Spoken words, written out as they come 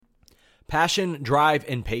Passion, drive,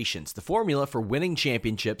 and patience. The formula for winning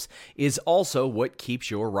championships is also what keeps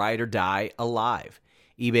your ride or die alive.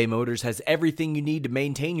 eBay Motors has everything you need to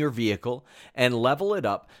maintain your vehicle and level it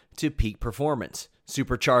up to peak performance.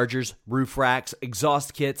 Superchargers, roof racks,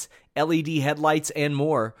 exhaust kits, LED headlights, and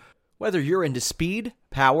more. Whether you're into speed,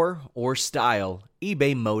 power, or style,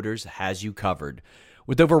 eBay Motors has you covered.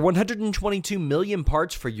 With over 122 million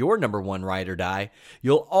parts for your number one ride or die,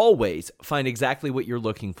 you'll always find exactly what you're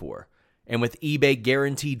looking for. And with eBay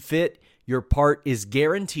Guaranteed Fit, your part is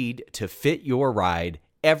guaranteed to fit your ride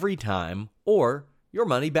every time or your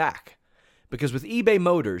money back. Because with eBay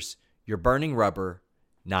Motors, you're burning rubber,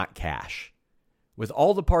 not cash. With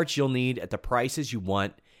all the parts you'll need at the prices you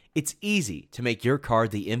want, it's easy to make your car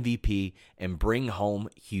the MVP and bring home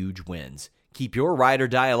huge wins. Keep your ride or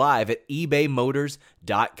die alive at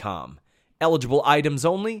ebaymotors.com. Eligible items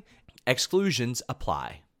only. Exclusions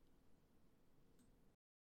apply.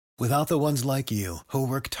 Without the ones like you, who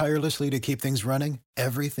work tirelessly to keep things running,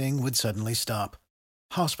 everything would suddenly stop.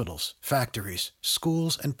 Hospitals, factories,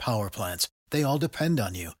 schools, and power plants, they all depend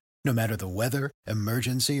on you. No matter the weather,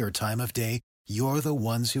 emergency, or time of day, you're the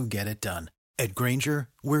ones who get it done. At Grainger,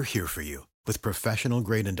 we're here for you with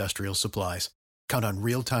professional-grade industrial supplies. Count on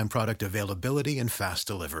real-time product availability and fast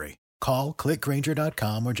delivery. Call, click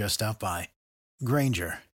Grainger.com, or just stop by.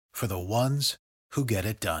 Grainger, for the ones who get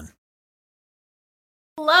it done.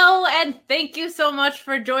 Hello, and thank you so much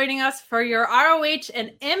for joining us for your ROH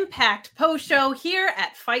and Impact post-show here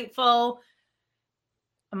at Fightful.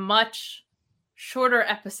 A much shorter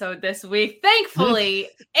episode this week, thankfully,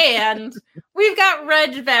 and we've got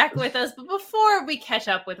Reg back with us. But before we catch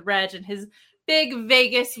up with Reg and his big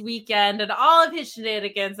Vegas weekend and all of his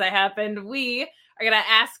shenanigans that happened, we are going to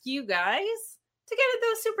ask you guys to get in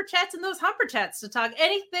those super chats and those humper chats to talk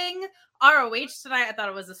anything ROH tonight. I thought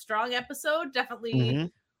it was a strong episode.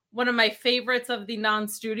 Definitely one of my favorites of the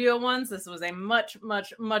non-studio ones. This was a much,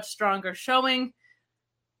 much, much stronger showing.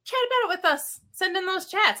 Chat about it with us. Send in those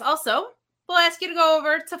chats. Also, we'll ask you to go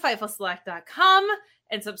over to FightfulSelect.com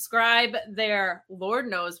and subscribe there. Lord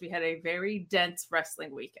knows we had a very dense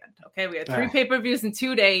wrestling weekend. Okay, we had 3 pay-per-views in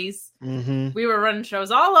 2 days. We were running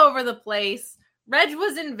shows all over the place. Reg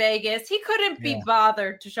was in Vegas. He couldn't be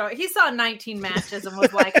bothered to show it. He saw 19 matches and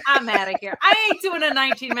was like, I'm out of here. I ain't doing a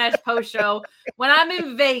 19-match post-show when I'm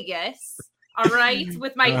in Vegas, all right,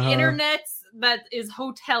 with my internet that is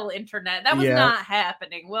hotel internet. That was not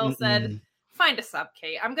happening. Will said, find a sub,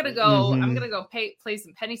 Kate. I'm gonna go. I'm gonna go play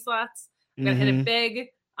some penny slots. I'm gonna hit it big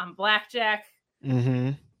on blackjack.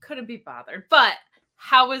 Couldn't be bothered. But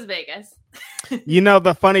how was Vegas? You know,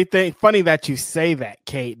 the funny that you say that,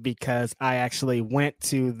 Kate, because I actually went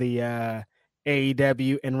to the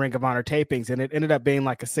AEW and Ring of Honor tapings, and it ended up being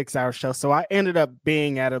like a 6-hour show. So I ended up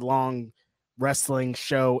being at a long wrestling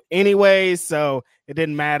show anyways, so it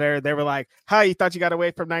didn't matter. They were like, hi, you thought you got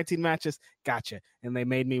away from 19 matches? Gotcha. And they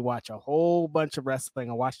made me watch a whole bunch of wrestling.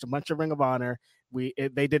 I watched a bunch of Ring of Honor.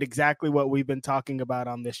 They did exactly what we've been talking about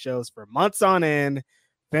on this shows for months on end,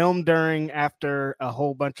 filmed after a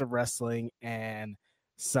whole bunch of wrestling, and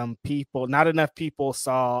not enough people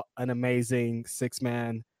saw an amazing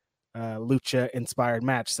 6-man lucha inspired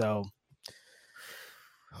match. So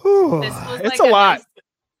it's a lot.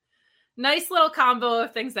 Nice little combo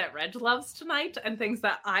of things that Reg loves tonight and things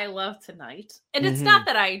that I love tonight. And it's not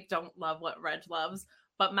that I don't love what Reg loves,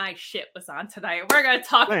 but my shit was on tonight. We're going to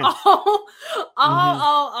talk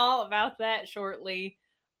all about that shortly.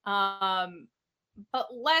 But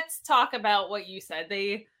let's talk about what you said.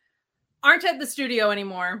 They aren't at the studio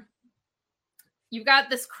anymore. You've got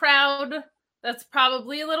this crowd that's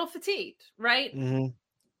probably a little fatigued, right?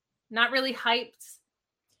 Not really hyped.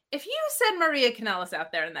 If you send Maria Kanellis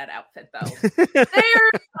out there in that outfit, though,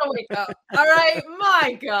 there's no wake up. All right,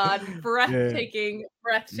 my God, breathtaking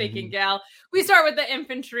gal. We start with the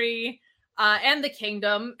infantry and the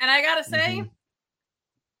kingdom, and I gotta say,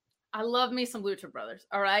 I love me some Lucha Brothers.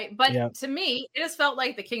 All right, but to me, it has felt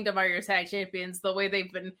like the Kingdom are your tag champions. The way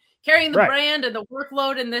they've been carrying the brand and the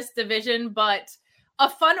workload in this division, but a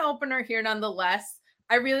fun opener here nonetheless.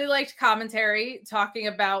 I really liked commentary talking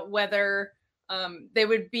about whether they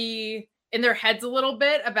would be in their heads a little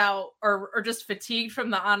bit about, or just fatigued from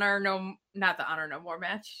the not the Honor No More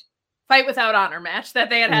match, Fight Without Honor match that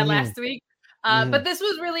they had last week. But this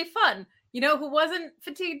was really fun. You know who wasn't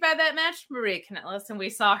fatigued by that match? Maria Kanellis, and we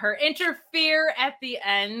saw her interfere at the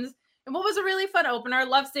end. And what was a really fun opener.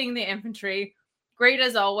 Love seeing the infantry. Great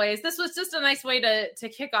as always. This was just a nice way to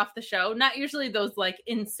kick off the show. Not usually those like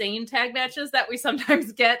insane tag matches that we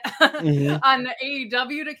sometimes get on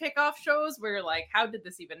AEW to kick off shows where you're like, how did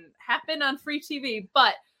this even happen on free TV?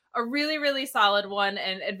 But a really, really solid one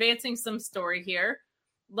and advancing some story here.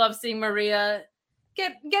 Love seeing Maria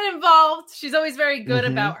get involved. She's always very good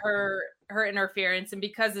about her interference, and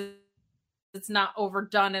because it's not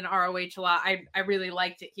overdone in ROH a lot, I really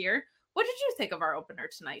liked it here. What did you think of our opener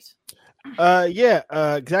tonight?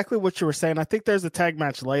 Exactly what you were saying. I think there's a tag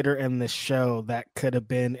match later in the show that could have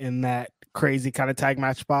been in that crazy kind of tag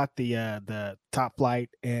match spot. The Top Flight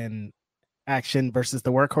and Action versus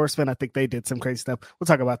the Workhorsemen. I think they did some crazy stuff. We'll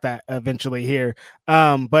talk about that eventually here.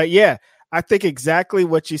 But yeah, I think exactly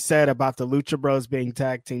what you said about the Lucha Bros being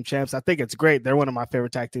tag team champs. I think it's great. They're one of my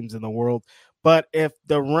favorite tag teams in the world. But if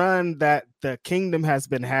the run that the Kingdom has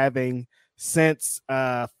been having since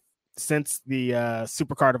the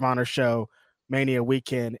Supercard of Honor show Mania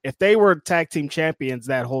weekend, if they were tag team champions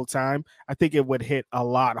that whole time, I think it would hit a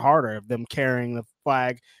lot harder of them carrying the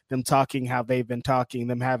flag, them talking how they've been talking,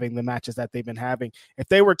 them having the matches that they've been having. If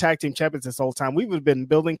they were tag team champions this whole time, we would have been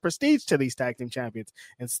building prestige to these tag team champions.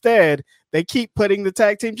 Instead, they keep putting the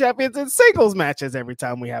tag team champions in singles matches every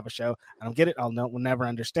time we have a show. I don't get it. We'll never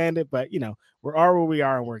understand it, but we are where we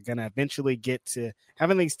are, and we're going to eventually get to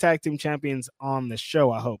having these tag team champions on the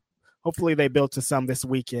show, I hope. Hopefully they build to some this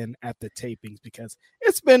weekend at the tapings, because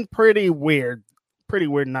it's been pretty weird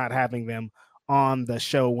not having them on the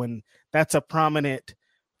show when that's a prominent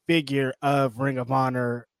figure of Ring of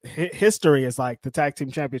Honor history. Is like the tag team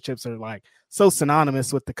championships are like so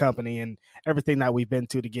synonymous with the company and everything that we've been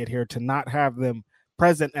to get here. To not have them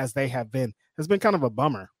present as they have been has been kind of a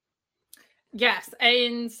bummer. Yes,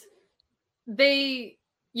 and they...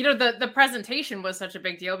 the presentation was such a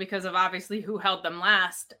big deal because of obviously who held them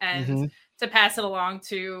last, and to pass it along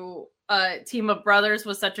to a team of brothers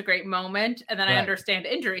was such a great moment. And then I understand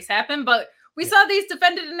injuries happen, but we saw these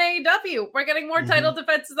defended in AEW. We're getting more title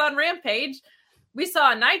defenses on Rampage. We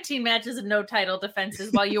saw 19 matches and no title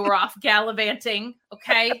defenses while you were off gallivanting,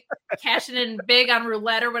 okay? Cashing in big on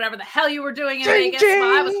roulette or whatever the hell you were doing in Vegas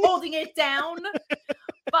while I was holding it down.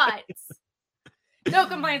 But no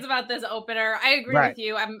complaints about this opener. I agree with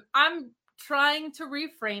you. I'm trying to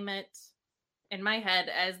reframe it in my head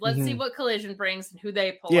as let's see what Collision brings and who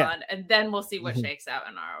they pull on, and then we'll see what shakes out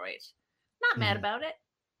in ROH. Not mad about it.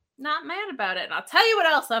 Not mad about it. And I'll tell you what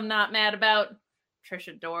else I'm not mad about. Trish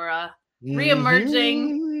Adora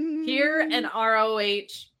reemerging here in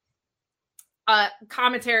ROH.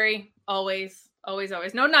 Commentary, always.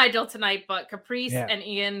 No Nigel tonight, but Caprice and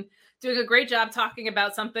Ian doing a great job talking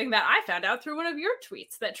about something that I found out through one of your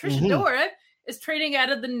tweets, that Trish Adora is training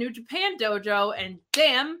out of the New Japan dojo, and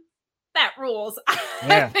damn, that rules.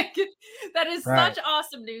 I think that is such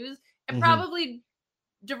awesome news. It probably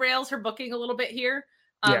derails her booking a little bit here.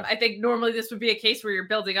 I think normally this would be a case where you're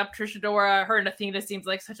building up Trish Adora. Her and Athena seems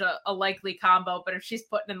like such a likely combo, but if she's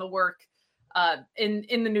putting in the work in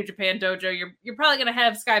the New Japan dojo, you're probably going to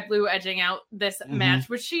have Sky Blue edging out this match,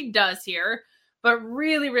 which she does here. But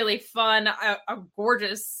really, really fun. A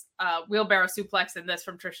gorgeous wheelbarrow suplex in this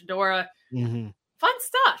from Trish Adora. Fun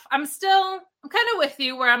stuff. I'm kind of with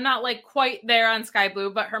you where I'm not like quite there on Sky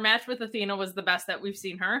Blue, but her match with Athena was the best that we've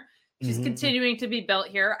seen her. She's continuing to be built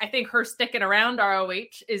here. I think her sticking around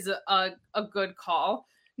ROH is a good call.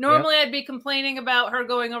 Normally I'd be complaining about her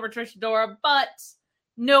going over Trish Adora, but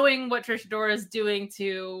knowing what Trish Adora is doing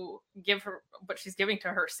to give her what she's giving to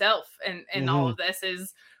herself and all of this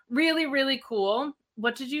is really, really cool.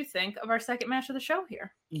 What did you think of our second match of the show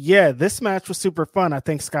here? Yeah, this match was super fun. I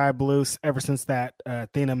think Sky Blue, ever since that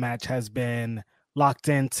Athena match, has been locked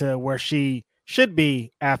into where she should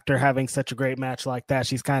be after having such a great match like that.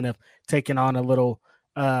 She's kind of taken on a little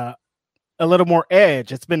more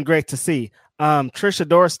edge. It's been great to see. Trish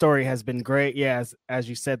Adora's story has been great. Yeah, as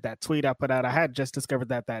you said, that tweet I put out, I had just discovered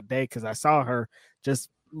that day because I saw her just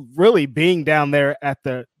really being down there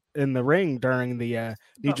in the ring during the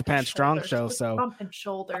New Japan Strong show. So bumping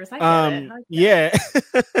shoulders. I get it. Yeah.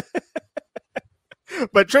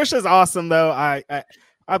 But Trisha's awesome though.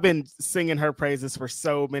 I've been singing her praises for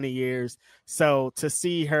so many years. So to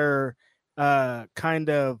see her and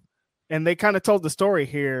they kind of told the story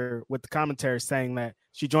here with the commentary saying that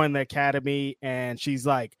she joined the academy and she's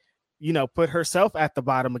like, put herself at the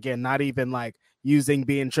bottom again, not even like using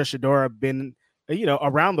being Trish Adora, been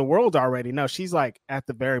around the world already. No, she's like at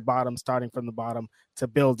the very bottom, starting from the bottom to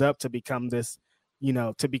build up to become this,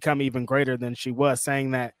 to become even greater than she was,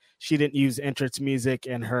 saying that she didn't use entrance music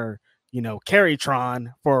in her,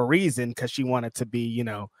 Carrytron for a reason, because she wanted to be,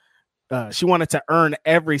 she wanted to earn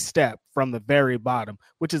every step from the very bottom,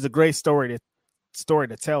 which is a great story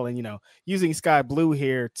to tell. And, using Sky Blue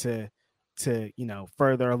here to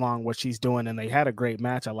further along what she's doing. And they had a great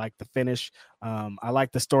match. I like the finish. I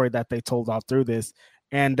like the story that they told all through this.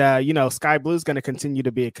 And, Sky Blue is going to continue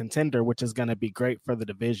to be a contender, which is going to be great for the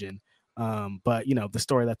division. But, the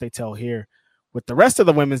story that they tell here with the rest of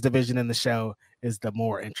the women's division in the show is the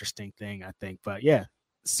more interesting thing, I think. But, yeah,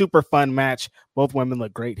 super fun match. Both women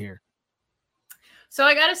look great here. So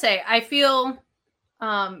I got to say, I feel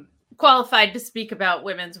qualified to speak about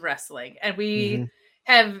women's wrestling. And we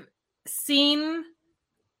have seen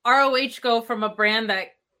ROH go from a brand that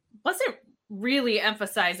wasn't really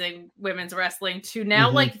emphasizing women's wrestling to now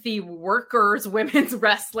like the workers women's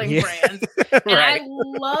wrestling brand. And right. I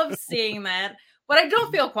love seeing that. What I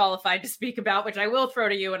don't feel qualified to speak about, which I will throw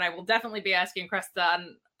to you and I will definitely be asking Cresta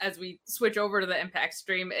on as we switch over to the Impact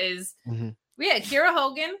stream, is we had Kiera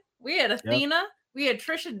Hogan, we had Athena, we had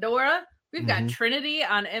Trish Adora, we've got Trinity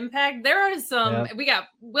on Impact. There are some, we got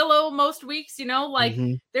Willow most weeks,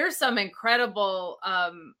 there's some incredible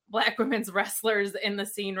Black women's wrestlers in the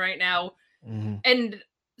scene right now. And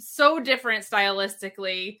so different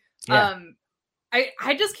stylistically.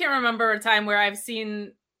 I just can't remember a time where I've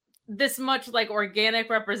seen this much like organic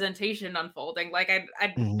representation unfolding. Like I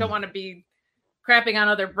don't want to be crapping on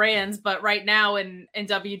other brands, but right now in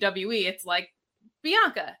WWE, it's like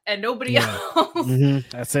Bianca and nobody else.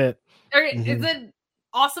 That's it. Is it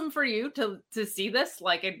awesome for you to see this?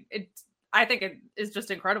 Like I think it is just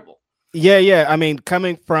incredible. Yeah. I mean,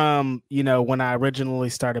 coming from, when I originally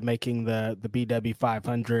started making the BW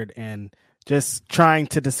 500 and just trying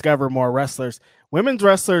to discover more wrestlers, women's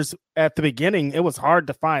wrestlers at the beginning, it was hard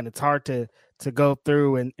to find. It's hard to go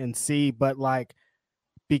through and see, but like,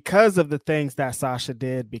 because of the things that Sasha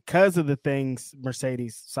did, because of the things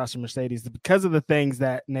Sasha Mercedes, because of the things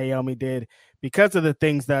that Naomi did, because of the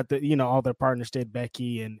things that all their partners did,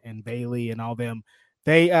 Becky and Bailey and all them,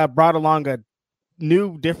 they brought along a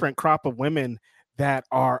new different crop of women that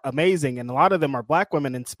are amazing, and a lot of them are Black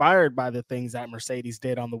women inspired by the things that Mercedes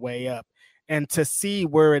did on the way up. And to see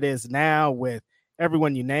where it is now with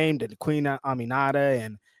everyone you named and Queen Aminata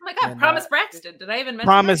and oh my God, Promise Braxton. Did I even mention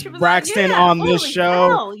Promise Braxton on this show?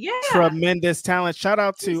 Hell, yeah. Tremendous talent. Shout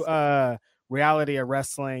out to Reality of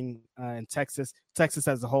Wrestling in Texas. Texas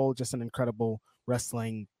as a whole, just an incredible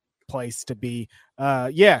wrestling place to be.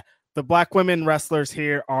 The Black women wrestlers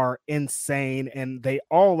here are insane, and they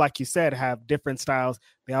all, like you said, have different styles.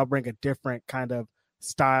 They all bring a different kind of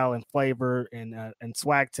style and flavor and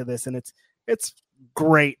swag to this, and it's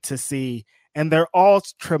great to see. And they're all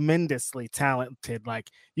tremendously talented. Like,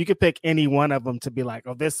 you could pick any one of them to be like,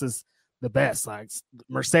 oh, this is the best. Like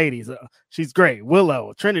Mercedes, she's great.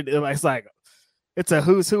 Willow, Trinity, it's a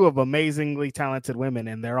who's who of amazingly talented women,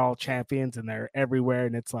 and they're all champions and they're everywhere.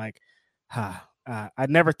 And it's like, I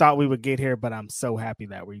never thought we would get here, but I'm so happy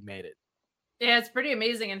that we made it. Yeah, it's pretty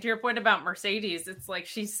amazing. And to your point about Mercedes, it's like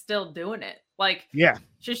she's still doing it. Like,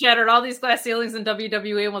 she shattered all these glass ceilings in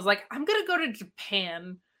WWE and was like, I'm going to go to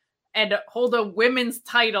Japan and hold a women's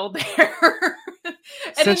title there.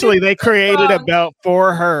 Essentially, they created a belt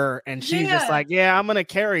for her, and she's just like, I'm going to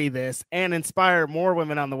carry this and inspire more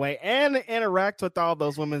women on the way and interact with all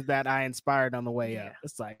those women that I inspired on the way up.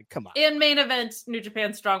 It's like, come on. In main event, New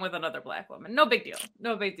Japan Strong with another Black woman. No big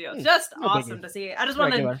deal. Just awesome to see. I just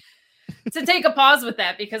wanted to take a pause with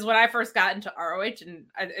that, because when I first got into ROH, and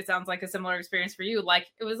it sounds like a similar experience for you, like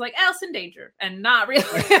it was like Allison Danger and not really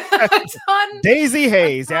a ton. Daisy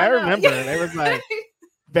Hayes. I remember. It was like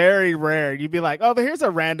very rare. You'd be like, oh, here's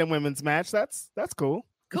a random women's match. That's cool.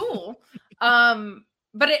 Cool.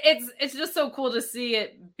 But it's just so cool to see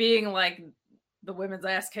it being like the women's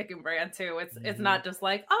ass kicking brand too. It's not just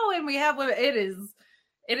like, oh, and we have women.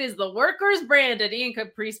 It is the workers brand, and Ian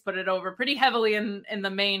Caprice put it over pretty heavily in the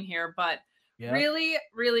main here, but really,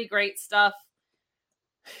 really great stuff.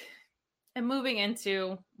 And moving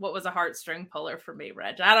into what was a heartstring puller for me,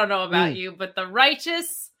 Reg. I don't know about you, but the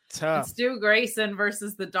Righteous and Stu Grayson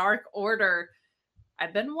versus the Dark Order.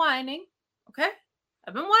 I've been whining, okay?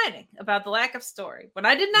 I've been whining about the lack of story. When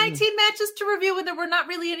I did 19 matches to review and there were not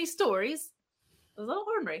really any stories, I was a little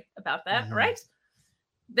ornery about that, right?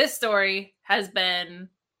 This story has been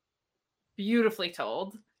beautifully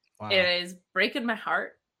told. Wow. It is breaking my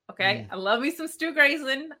heart. Okay. I love me some Stu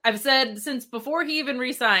Grayson. I've said since before he even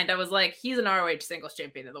re-signed, I was like, he's an ROH singles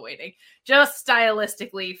champion in the waiting. Just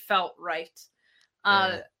stylistically felt right.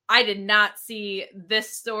 I did not see this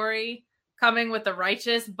story coming with the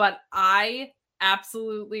Righteous, but I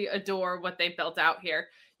absolutely adore what they built out here.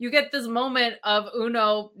 You get this moment of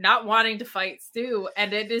Uno not wanting to fight Stu,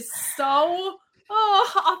 and it is so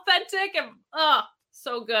authentic and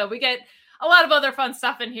so good. We get a lot of other fun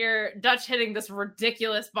stuff in here. Dutch hitting this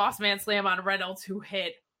ridiculous boss man slam on Reynolds, who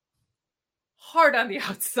hit hard on the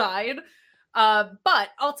outside. But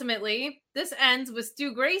ultimately, this ends with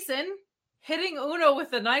Stu Grayson hitting Uno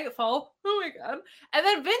with the nightfall. Oh my God. And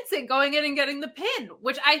then Vincent going in and getting the pin,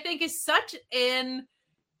 which I think is such an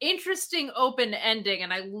interesting open ending.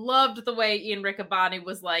 And I loved the way Ian Riccaboni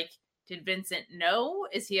was like, did Vincent know?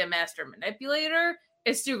 Is he a master manipulator?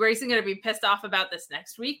 Is Stu Grayson going to be pissed off about this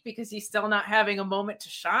next week because he's still not having a moment to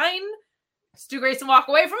shine? Stu Grayson walk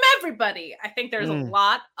away from everybody. I think there's a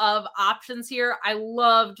lot of options here. I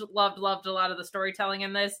loved a lot of the storytelling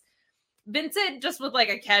in this. Vincent, just with like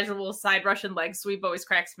a casual side Russian leg sweep, always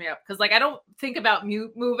cracks me up because like I don't think about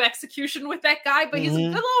move execution with that guy, but he's a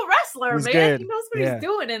good little wrestler, He's man. good. He knows what he's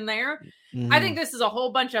doing in there. I think this is a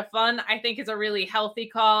whole bunch of fun. I think it's a really healthy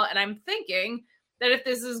call, and I'm thinking that if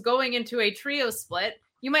this is going into a trio split,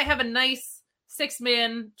 you might have a nice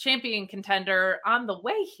 6-man champion contender on the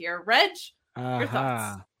way here. Reg, your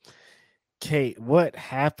thoughts? Kate, what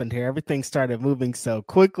happened here? Everything started moving so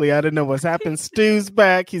quickly. I didn't know what's happened. Stu's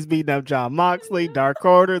back. He's beating up John Moxley. Dark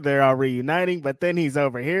Order, they're all reuniting, but then he's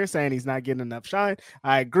over here saying he's not getting enough shine.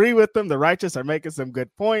 I agree with them. The Righteous are making some good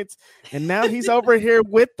points. And now he's over here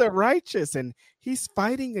with the Righteous, and he's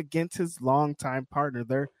fighting against his longtime partner.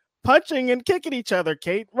 They're punching and kicking each other,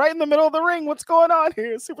 Kate, right in the middle of the ring. What's going on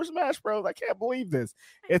here? Super Smash Bros. I can't believe this.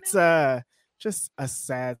 It's just a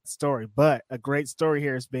sad story, but a great story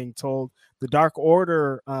here is being told. The Dark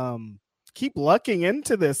Order keep lucking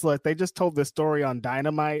into this. Look, they just told this story on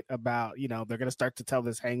Dynamite about, they're going to start to tell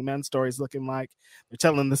this Hangman stories looking like. They're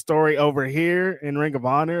telling the story over here in Ring of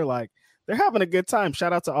Honor. Like, they're having a good time.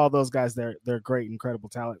 Shout out to all those guys. They're great, incredible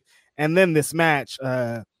talent. And then this match,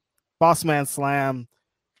 Boss Man Slam,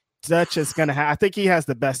 Dutch is going to have, I think he has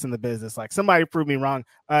the best in the business. Like, somebody prove me wrong.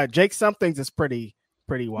 Jake Somethings is pretty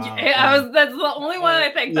wild. Yeah, that's the only one I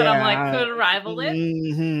think that I'm like could rival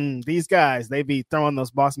it. These guys, they be throwing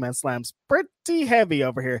those boss man slams pretty heavy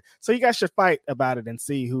over here. So you guys should fight about it and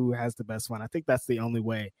see who has the best one. I think that's the only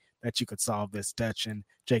way that you could solve this, Dutch and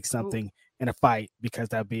Jake Something in a fight, because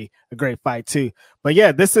that'd be a great fight too. But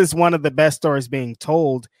yeah, this is one of the best stories being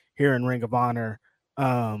told here in Ring of Honor.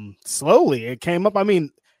 Slowly it came up. I mean,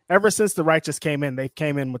 ever since the Righteous came in, they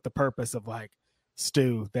came in with the purpose of like,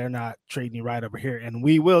 Stu, they're not treating you right over here, and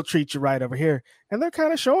we will treat you right over here. And they're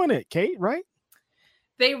kind of showing it, Kate, right?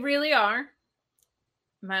 They really are.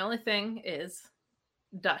 My only thing is,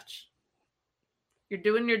 Dutch, you're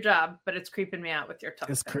doing your job, but it's creeping me out with your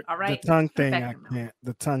tongue. All right, the tongue thing, I can't.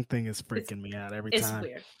 The tongue thing is freaking me out every time. It's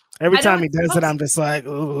weird. Every time he does it, I'm just like,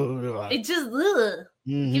 ooh. It just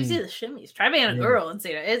gives you the shimmies. Try being a girl and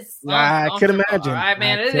see that. It's I could imagine. All right,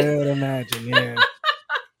 man. I could imagine. Yeah.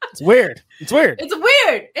 It's weird.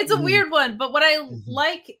 It's a weird one. But what I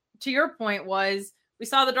like, to your point, was we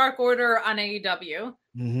saw the Dark Order on AEW.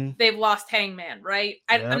 They've lost Hangman, right?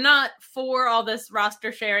 I'm not for all this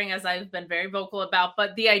roster sharing, as I've been very vocal about,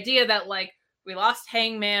 but the idea that like we lost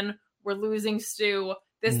Hangman, we're losing Stu,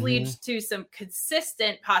 this leads to some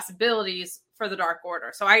consistent possibilities for the Dark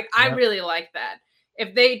Order. So I really like that.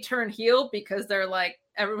 If they turn heel because they're like,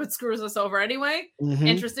 everyone screws us over anyway,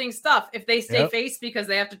 interesting stuff. If they stay face because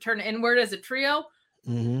they have to turn inward as a trio,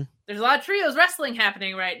 there's a lot of trios wrestling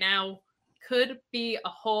happening right now. Could be a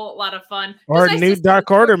whole lot of fun. Or new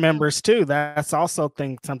Dark Order members too. That's also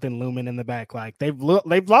something looming in the back. Like they've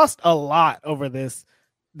lost a lot over this.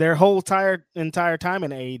 Their whole entire time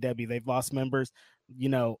in AEW, they've lost members,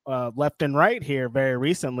 left and right here very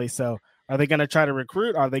recently. So are they going to try to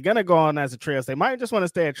recruit? Are they going to go on as a trios? They might just want to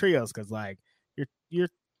stay at trios because like your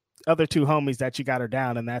other two homies that you got are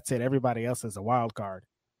down, and that's it. Everybody else is a wild card.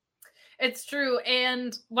 It's true.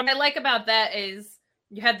 And what I like about that is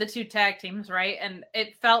you had the two tag teams, right? And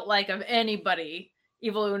it felt like of anybody,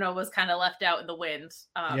 Evil Uno was kind of left out in the wind.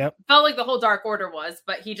 Felt like the whole Dark Order was,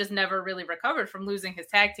 but he just never really recovered from losing his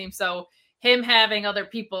tag team. So him having other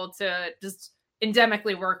people to just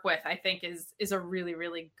endemically work with, I think is a really,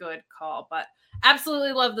 really good call. But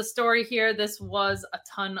absolutely love the story here. This was a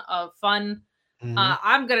ton of fun.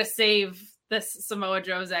 I'm going to save this Samoa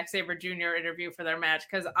Joe, Zack Sabre Jr. interview for their match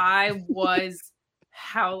because I was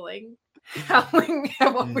howling at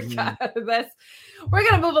what we got out of this. We're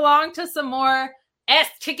going to move along to some more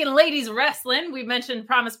ass-kicking ladies wrestling. We mentioned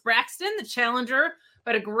Promise Braxton, the challenger,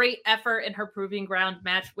 but a great effort in her Proving Ground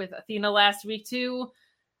match with Athena last week too.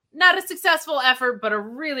 Not a successful effort, but a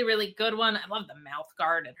really, really good one. I love the mouth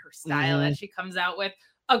guard and her style that she comes out with.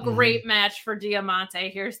 A great match for Diamante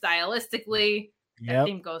here stylistically. That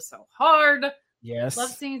theme goes so hard. Yes.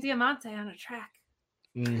 Love seeing Diamante on a track.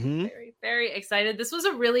 Very, very excited. This was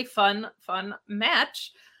a really fun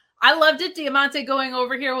match. I loved it. Diamante going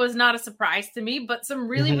over here was not a surprise to me, but some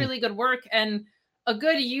really, really good work and a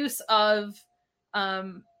good use of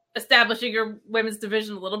establishing your women's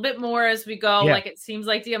division a little bit more as we go. Yeah. Like, it seems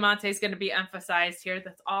like Diamante is going to be emphasized here.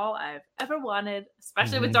 That's all I've ever wanted,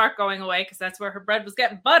 especially with Dark going away, because that's where her bread was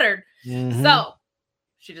getting buttered. So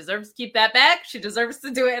she deserves to keep that back. She deserves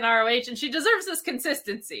to do it in ROH, and she deserves this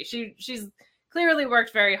consistency. She's clearly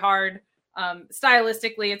worked very hard.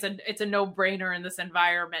 Stylistically, it's a no-brainer in this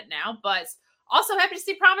environment now, but also happy to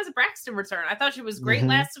see Promise Braxton return. I thought she was great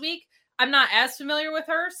last week. I'm not as familiar with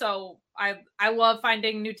her, so I love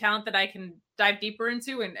finding new talent that I can dive deeper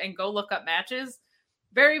into and go look up matches.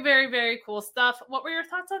 Very, very, very cool stuff. What were your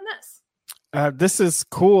thoughts on this? This is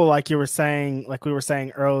cool, like we were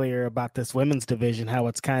saying earlier about this women's division, how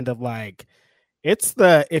it's kind of like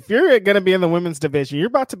if you're going to be in the women's division, you're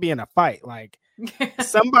about to be in a fight. Like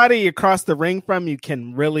somebody across the ring from you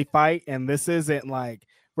can really fight, and this isn't like,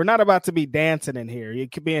 we're not about to be dancing in here. You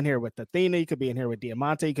could be in here with Athena. You could be in here with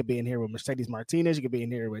Diamante. You could be in here with Mercedes Martinez. You could be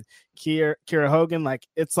in here with Kira Hogan. Like,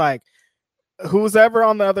 it's like, who's ever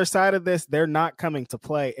on the other side of this, they're not coming to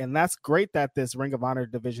play. And that's great that this Ring of Honor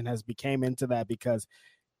division has became into that, because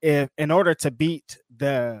in order to beat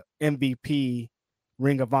the MVP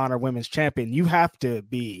Ring of Honor Women's Champion, you have to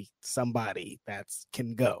be somebody that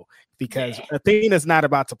can go, because Athena's not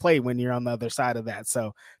about to play when you're on the other side of that.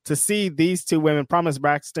 So to see these two women, Promise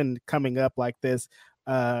Braxton, coming up like this,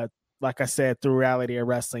 like I said, through Reality of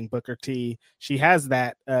Wrestling, Booker T, she has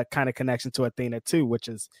that kind of connection to Athena too, which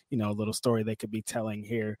is, a little story they could be telling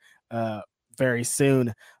here very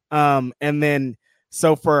soon. And then,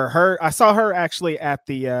 so for her, I saw her actually at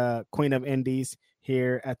the Queen of Indies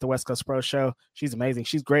here at the West Coast Pro Show. She's amazing.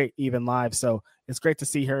 She's great, even live. So it's great to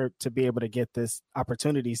see her to be able to get this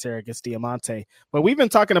opportunity here against Diamante. But we've been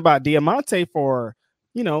talking about Diamante for,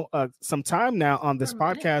 some time now on this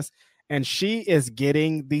podcast, and she is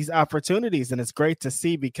getting these opportunities. And it's great to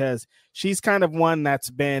see, because she's kind of one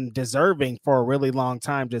that's been deserving for a really long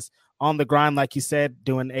time, just on the grind, like you said,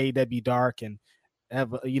 doing AEW Dark and,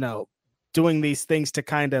 doing these things to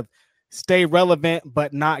kind of stay relevant,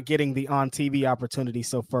 but not getting the on TV opportunity.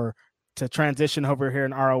 So to transition over here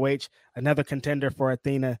in ROH, another contender for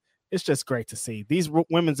Athena, it's just great to see. These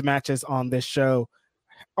women's matches on this show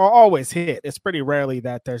are always hit. It's pretty rarely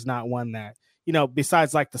that there's not one that,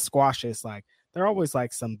 besides like the squashes, like they're always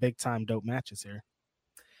like some big time dope matches here.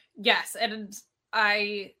 Yes. And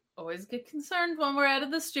I always get concerned when we're out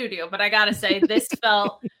of the studio, but I gotta say, this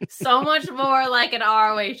felt so much more like an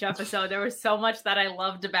ROH episode. There was so much that I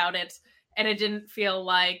loved about it, and it didn't feel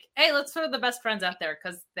like, hey, let's throw the best friends out there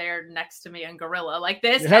because they're next to me in Gorilla. Like,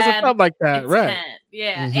 this it hasn't felt like that, right?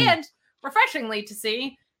 Yeah. And refreshingly to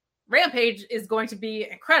see, Rampage is going to be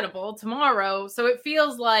incredible tomorrow, so it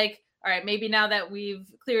feels like, all right, maybe now that we've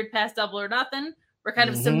cleared past Double or Nothing, we're kind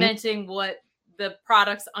of cementing what the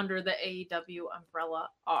products under the AEW umbrella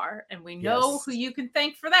are, and we know who you can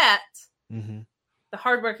thank for that. The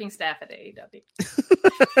hardworking staff at AEW.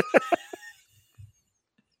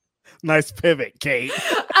 Nice pivot, Kate.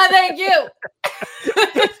 Thank you.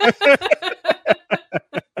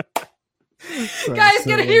 Guys,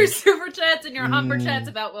 get your super chats and your humper chats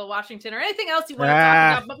about Will Washington or anything else you want to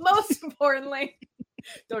talk about, but most importantly,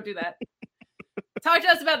 don't do that. Talk to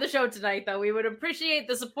us about the show tonight, though. We would appreciate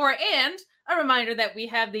the support, and a reminder that we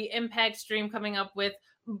have the Impact stream coming up with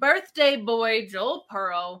birthday boy Joel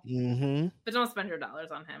Pearl. But don't spend your dollars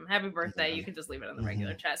on him. Happy birthday. You can just leave it on the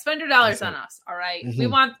regular chat. Spend your dollars on us. All right. We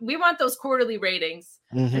want those quarterly ratings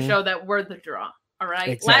to show that we're the draw. All right.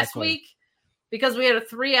 Exactly. Last week, because we had a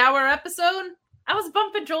 3-hour episode, I was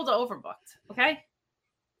bumping Joel to overbooked. Okay.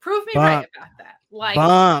 Prove me right about that. Like,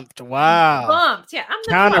 bumped. Wow. Bumped. Yeah. I'm the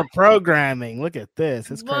counter programming. Look at this.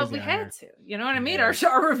 It's crazy. Well, we had to. You know what I mean? Our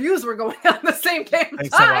reviews were going on the same damn Thanks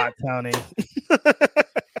time. a lot, Tony.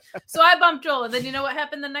 So I bumped Joel, and then you know what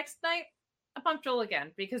happened the next night? I bumped Joel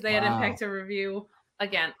again because they had Impact to review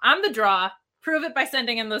again. I'm the draw. Prove it by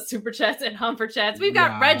sending in those super chats and humper chats. We've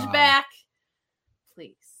got Reg back.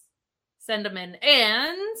 Please send them in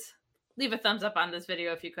and leave a thumbs up on this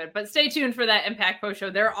video if you could. But stay tuned for that Impact post show.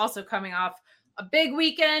 They're also coming off a big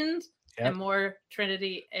weekend and more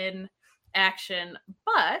Trinity in action.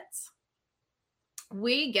 But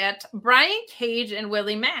we get Brian Cage and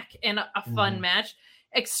Willie Mack in a fun match.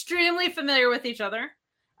 Extremely familiar with each other.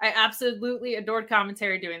 I absolutely adored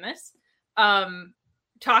commentary doing this.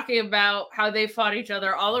 Talking about how they fought each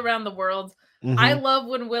other all around the world. I love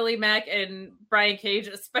when Willie Mack and Brian Cage,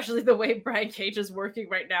 especially the way Brian Cage is working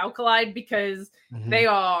right now, collide, because they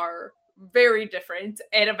are very different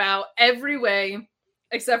in about every way,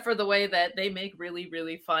 except for the way that they make really,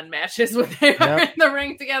 really fun matches when they are in the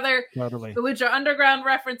ring together. Totally. The Lucha Underground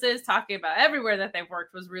references, talking about everywhere that they've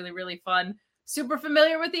worked, was really, really fun. Super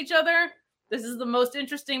familiar with each other. This is the most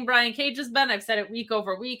interesting Brian Cage has been. I've said it week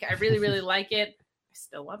over week. I really, really like it. I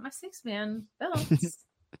still want my 6-man belts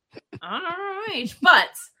on ROH, but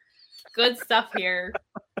good stuff here.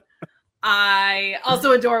 I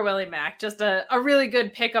also adore Willie Mack. Just a really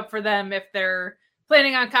good pickup for them if they're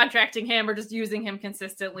planning on contracting him or just using him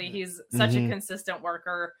consistently. He's such a consistent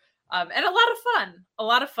worker. And a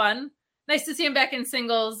lot of fun. Nice to see him back in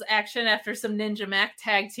singles action after some Ninja Mac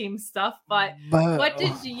tag team stuff. But what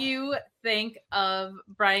did you think of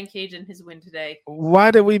Brian Cage and his win today?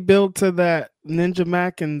 Why did we build to that Ninja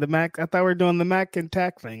Mac and the Mac? I thought we were doing the Mac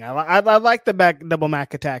attack thing. I like the back double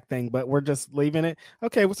Mac attack thing, but we're just leaving it.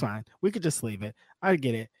 Okay, it's fine. We could just leave it. I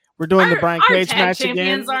get it. We're doing the Brian Cage match again. Our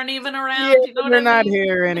champions aren't even around. Yeah, you know they're not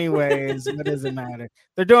here anyways. What does it matter?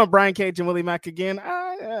 They're doing Brian Cage and Willie Mack again.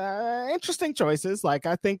 Interesting choices. Like,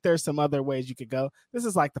 I think there's some other ways you could go. This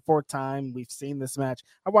is like the 4th time we've seen this match.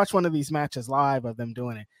 I watched one of these matches live of them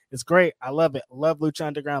doing it. It's great. I love it. Love Lucha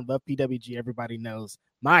Underground. Love PWG. Everybody knows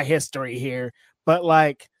my history here. But,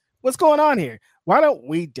 like, what's going on here? Why don't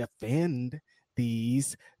we defend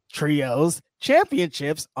these trios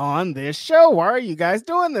championships on this show? Why are you guys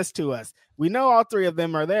doing this to us? We know all 3 of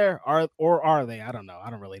them are there, or are they? I don't know.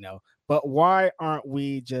 I don't really know. But why aren't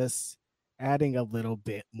we just adding a little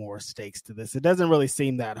bit more stakes to this? It doesn't really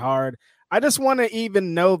seem that hard. I just want to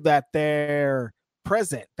even know that they're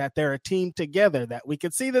present, that they're a team together, that we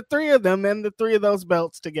could see the 3 of them and the 3 of those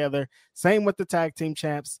belts together. Same with the tag team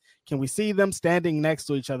champs. Can we see them standing next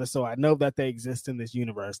to each other so I know that they exist in this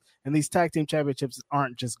universe? And these tag team championships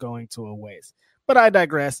aren't just going to a waste. But I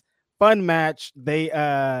digress. Fun match.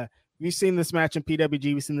 We've seen this match in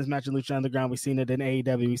PWG. We've seen this match in Lucha Underground. We've seen it in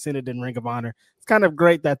AEW. We've seen it in Ring of Honor. It's kind of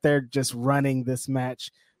great that they're just running this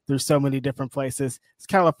match through so many different places. It's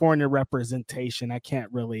California representation. I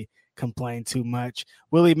can't really complain too much.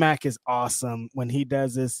 Willie Mack is awesome when he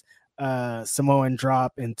does this Samoan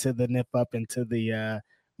drop into the nip up into the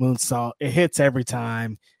moonsault. It hits every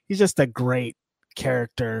time. He's just a great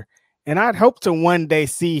character, and I'd hope to one day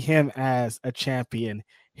see him as a champion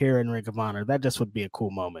here in Ring of Honor. That just would be a cool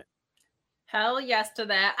moment. Hell yes to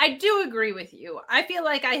that. I do agree with you. I feel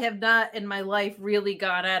like I have not in my life really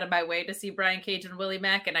gone out of my way to see Brian Cage and Willie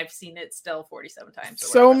Mack, and I've seen it still 47 times.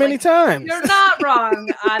 So many times. You're not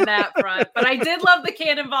wrong on that front. But I did love the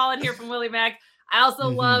cannonball in here from Willie Mack. I also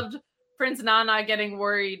loved Prince Nana getting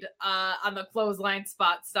worried on the clothesline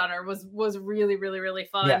spot stunner. Was really, really, really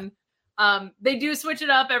fun. Yeah. They do switch it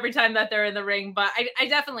up every time that they're in the ring, but I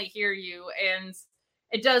definitely hear you. And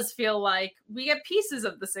it does feel like we get pieces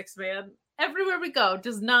of the 6-man everywhere we go,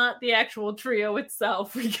 just not the actual trio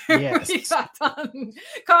itself. We got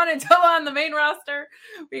Khan and Toa on the main roster.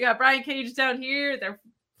 We got Brian Cage down here. They're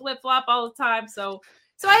flip-flop all the time. So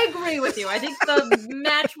I agree with you. I think the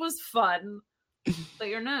match was fun, but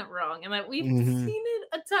you're not wrong. And that we've seen it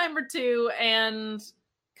a time or two and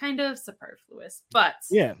kind of superfluous. But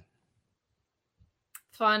yeah,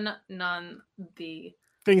 fun none the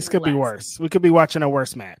things could be worse. We could be watching a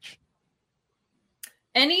worse match.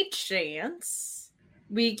 Any chance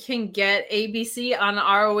we can get ABC on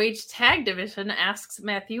ROH Tag Division, asks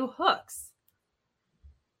Matthew Hooks.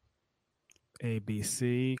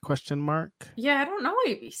 ABC, question mark? Yeah, I don't know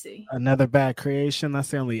ABC. Another Bad Creation? That's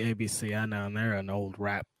the only ABC I know, and they're an old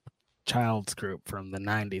rap child's group from the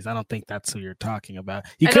 90s. I don't think that's who you're talking about.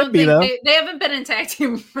 You could be, though. They haven't been in tag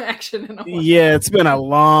team action in a while. Yeah, it's been a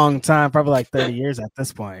long time, probably like 30 years at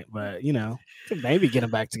this point, but, you know, could maybe get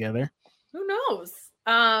them back together. Who knows?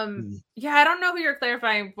 Yeah, I don't know who you're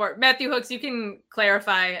clarifying for. Matthew Hooks, you can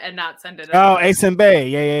clarify and not send it. Oh, Ace and Bay.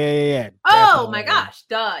 Yeah. Oh my gosh.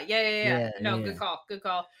 Duh. Yeah. No, yeah. Good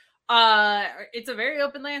call. It's a very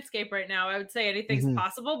open landscape right now. I would say anything's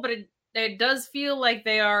possible, but it does feel like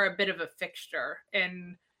they are a bit of a fixture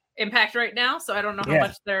in Impact right now. So I don't know how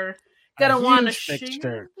much they're gonna want to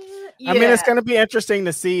fixture. I mean, it's gonna be interesting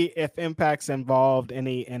to see if Impact's involved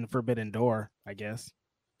any in Forbidden Door, I guess.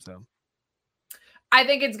 So I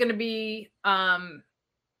think it's going to be, I'm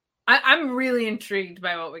really intrigued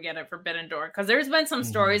by what we get at Forbidden Door, because there's been some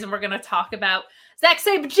stories, and we're going to talk about Zack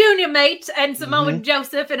Sabre Jr., mate, and Samoa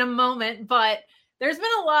Joseph in a moment, but there's been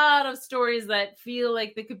a lot of stories that feel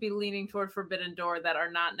like they could be leaning toward Forbidden Door that are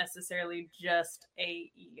not necessarily just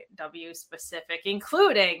AEW specific,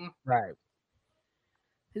 including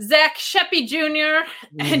Zach Sheppy Jr.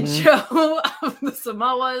 and Joe of the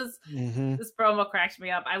Samoas. This promo cracks me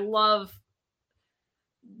up. I love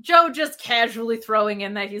Joe just casually throwing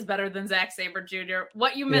in that he's better than Zack Sabre Jr.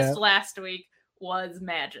 What you missed last week was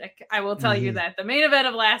magic. I will tell you that. The main event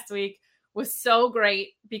of last week was so great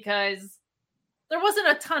because there wasn't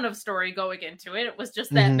a ton of story going into it. It was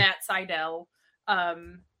just that Matt Sydal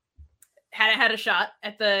hadn't had a shot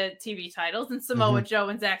at the TV titles, and Samoa Joe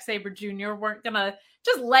and Zack Sabre Jr. weren't gonna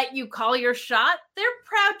just let you call your shot. They're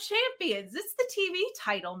proud champions. It's the TV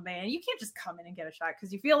title, man. You can't just come in and get a shot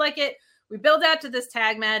because you feel like it. We build out to this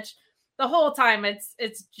tag match. The whole time it's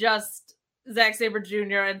just Zack Sabre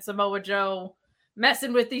Jr. and Samoa Joe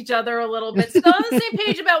messing with each other a little bit. Still on the same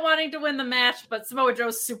page about wanting to win the match, but Samoa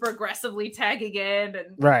Joe's super aggressively tagging in. And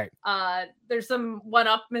right. There's some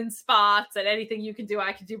one-upman spots and anything you can do,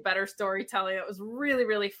 I can do better storytelling. It was really,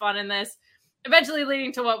 really fun in this. Eventually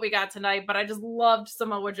leading to what we got tonight, but I just loved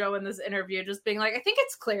Samoa Joe in this interview, just being like, I think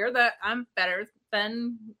it's clear that I'm better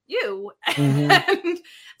than you. And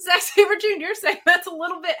Zack Sabre Jr. saying that's a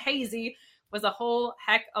little bit hazy was a whole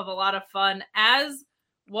heck of a lot of fun, as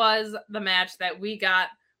was the match that we got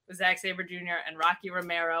with Zack Sabre Jr. and Rocky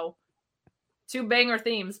Romero. 2 banger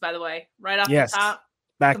themes, by the way, right off the top.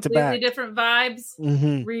 Back to back. Completely different vibes.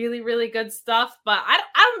 Really, really good stuff. But I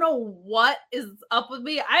don't know what is up with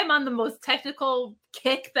me. I'm on the most technical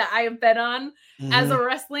kick that I have been on as a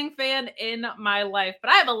wrestling fan in my life.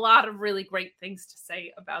 But I have a lot of really great things to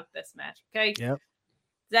say about this match. Okay. Yep.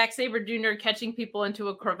 Zack Sabre Jr. catching people into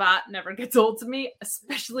a cravat never gets old to me,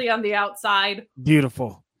 especially on the outside.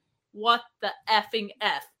 Beautiful. What the effing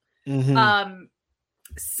F.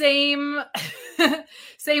 Same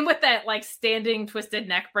with that like standing twisted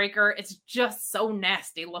neck breaker. It's just so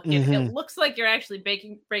nasty looking. It looks like you're actually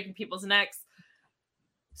breaking people's necks.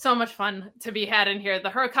 So much fun to be had in here. The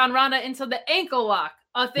Hurricane Rana into the ankle lock,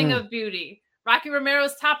 a thing of beauty. Rocky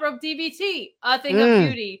Romero's top rope DVT, a thing of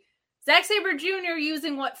beauty. Zack Sabre Jr.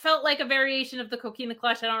 using what felt like a variation of the Coquina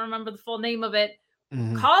Clutch. I don't remember the full name of it.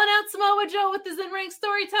 Calling out Samoa Joe with his in-ring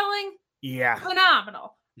storytelling. Yeah.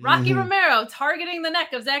 Phenomenal. Rocky Romero targeting the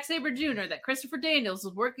neck of Zack Sabre Jr. that Christopher Daniels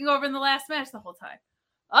was working over in the last match the whole time.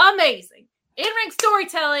 Amazing. In-ring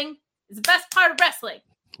storytelling is the best part of wrestling.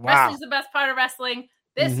 Wow. Wrestling's the best part of wrestling.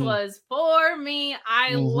 This was for me.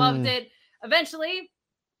 I loved it. Eventually,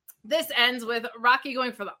 this ends with Rocky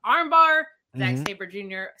going for the armbar. Zack Sabre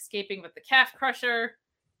Jr. escaping with the calf crusher.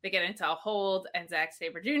 They get into a hold, and Zack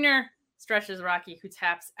Sabre Jr. stretches Rocky, who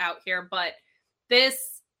taps out here. But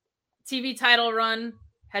this TV title run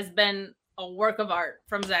has been a work of art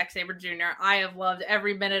from Zack Sabre Jr. I have loved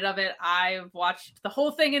every minute of it. I've watched the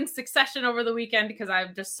whole thing in succession over the weekend because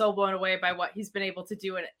I'm just so blown away by what he's been able to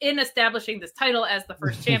do in establishing this title as the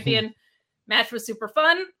first champion. Match was super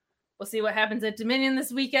fun. We'll see what happens at Dominion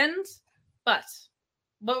this weekend. But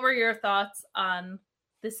what were your thoughts on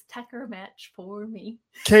this Tekker match for me?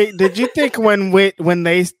 Kate, did you think when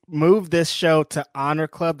they moved this show to Honor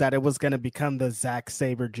Club that it was going to become the Zack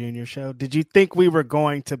Sabre Jr. show? Did you think we were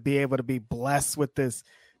going to be able to be blessed with this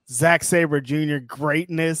Zack Sabre Jr.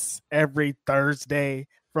 greatness every Thursday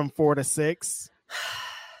from 4 to 6?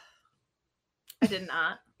 I did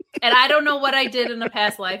not. And I don't know what I did in a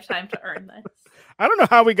past lifetime to earn this. I don't know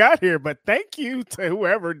how we got here, but thank you to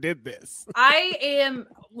whoever did this. I've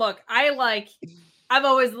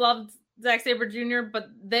always loved Zack Sabre Jr., but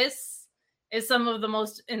this is some of the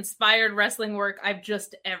most inspired wrestling work I've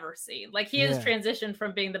just ever seen. Like, he has transitioned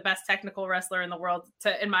from being the best technical wrestler in the world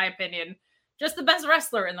to, in my opinion, just the best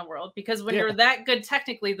wrestler in the world. Because when you're that good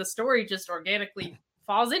technically, the story just organically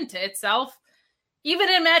falls into itself. Even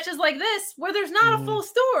in matches like this, where there's not a full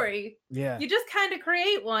story, you just kind of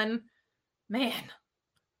create one. Man,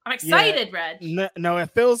 I'm excited, Reg. No,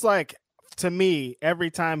 it feels like, to me,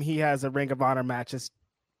 every time he has a Ring of Honor matches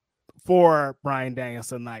for Bryan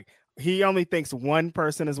Danielson, like, he only thinks one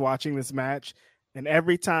person is watching this match, and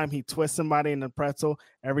every time he twists somebody in the pretzel,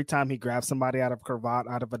 every time he grabs somebody out of cravat,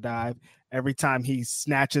 out of a dive, every time he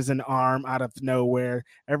snatches an arm out of nowhere,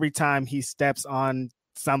 every time he steps on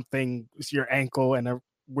something, your ankle in a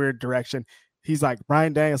weird direction, he's like,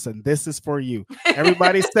 Bryan Danielson, this is for you.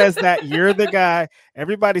 Everybody says that you're the guy.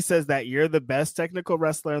 Everybody says that you're the best technical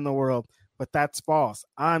wrestler in the world, but that's false.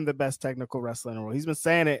 I'm the best technical wrestler in the world. He's been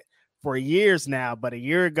saying it for years now, but a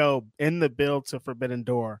year ago in the build to Forbidden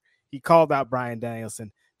Door, he called out Bryan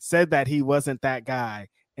Danielson, said that he wasn't that guy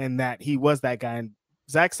and that he was that guy. And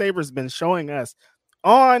Zack Sabre's been showing us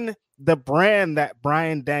on the brand that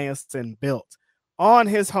Bryan Danielson built on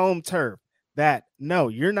his home turf that, no,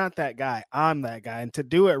 you're not that guy. I'm that guy. And to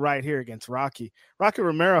do it right here against Rocky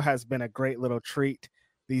Romero has been a great little treat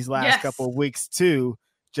these last couple of weeks too,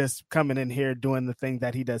 just coming in here doing the thing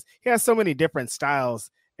that he does. He has so many different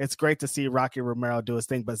styles. It's great to see Rocky Romero do his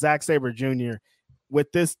thing, but Zack Sabre Jr.,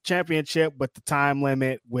 with this championship, with the time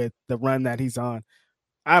limit, with the run that he's on,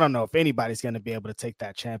 I don't know if anybody's going to be able to take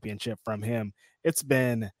that championship from him. It's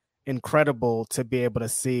been incredible to be able to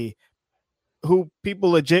see who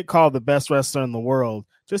people legit call the best wrestler in the world,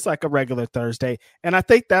 just like a regular Thursday. And I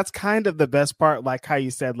think that's kind of the best part, like how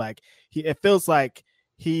you said, like it feels like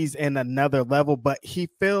he's in another level, but he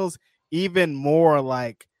feels even more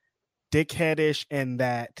like dickheadish in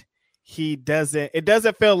that it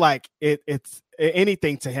doesn't feel like it's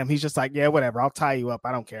anything to him. He's just like, yeah, whatever, I'll tie you up,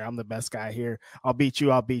 I don't care, I'm the best guy here, I'll beat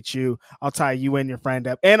you, I'll tie you and your friend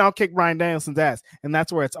up, and I'll kick Bryan Danielson's ass. And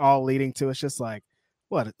that's where it's all leading to. It's just like,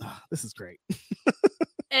 this is great.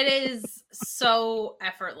 It is so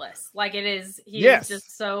effortless. Like it is, he's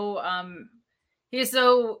just so he's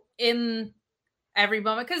so in every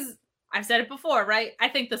moment. Because I've said it before, right? I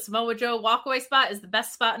think the Samoa Joe walkaway spot is the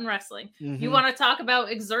best spot in wrestling. Mm-hmm. You want to talk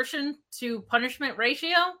about exertion to punishment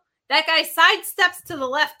ratio? That guy sidesteps to the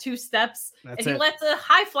left 2 steps, and he lets a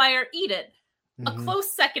high flyer eat it. Mm-hmm. A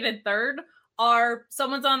close second and third are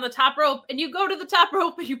someone's on the top rope, and you go to the top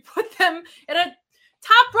rope and you put them in a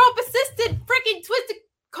top rope assisted freaking twisted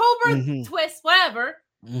cobra twist, whatever.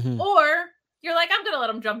 Mm-hmm. Or you're like, I'm going to let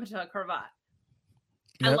him jump into a cravat.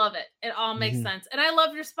 Yep. I love it. It all makes sense. And I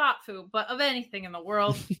love your spot, Fu, but of anything in the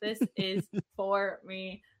world, this is for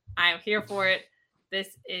me. I'm here for it.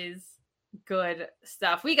 This is good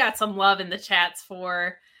stuff. We got some love in the chats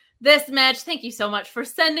for this match. Thank you so much for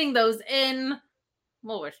sending those in.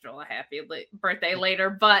 We'll wish Joel a happy birthday later,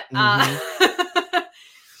 but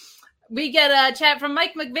we get a chat from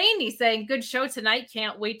Mike McVaney saying, good show tonight.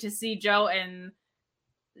 Can't wait to see Joe and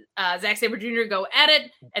Zack Sabre Jr. go at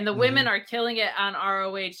it. And the women are killing it on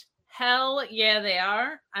ROH. Hell yeah, they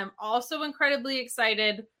are. I'm also incredibly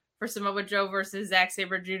excited for Samoa Joe versus Zack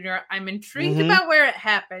Sabre Jr. I'm intrigued about where it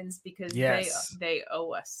happens because they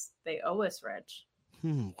owe us. They owe us, Reg.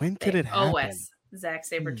 When could it happen? Owe us Zack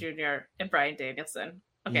Sabre Jr. and Bryan Danielson.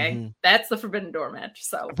 Okay, that's the Forbidden Door match.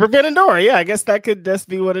 So Forbidden Door, yeah, I guess that could just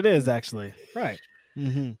be what it is, actually. Right.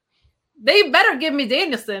 They better give me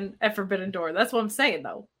Danielson at Forbidden Door. That's what I'm saying,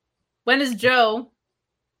 though. When is Joe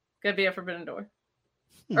gonna be at Forbidden Door?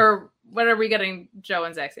 Or when are we getting Joe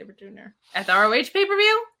and Zack Sabre Jr. at the ROH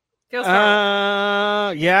pay-per-view?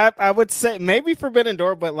 Yeah, I would say maybe Forbidden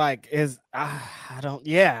Door, but like I don't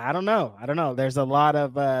know. There's a lot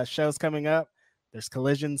of shows coming up. There's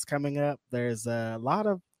collisions coming up. There's a lot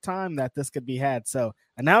of time that this could be had. So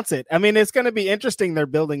announce it. I mean, it's going to be interesting. They're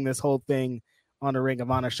building this whole thing on a Ring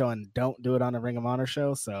of Honor show and don't do it on a Ring of Honor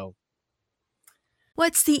show. So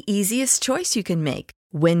what's the easiest choice you can make?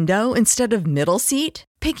 Window instead of middle seat?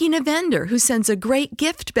 Picking a vendor who sends a great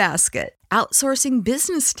gift basket? Outsourcing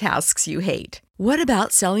business tasks you hate? What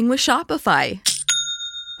about selling with Shopify?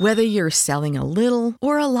 Whether you're selling a little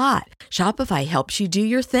or a lot, Shopify helps you do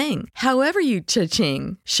your thing, however you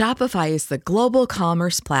cha-ching. Shopify is the global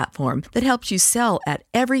commerce platform that helps you sell at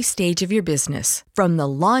every stage of your business. From the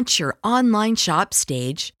launch your online shop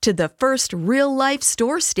stage to the first real-life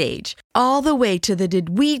store stage, all the way to the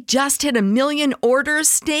did we just hit 1 million orders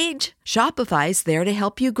stage. Shopify's there to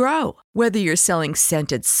help you grow. Whether you're selling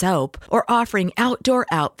scented soap or offering outdoor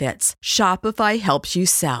outfits, Shopify helps you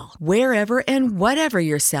sell. Wherever and whatever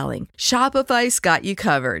you're selling, Shopify's got you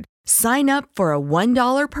covered. Sign up for a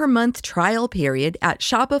 $1 per month trial period at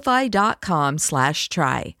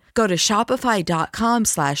shopify.com/try. Go to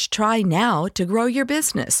shopify.com/try now to grow your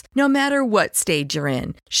business, no matter what stage you're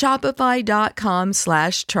in.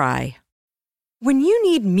 Shopify.com/try. When you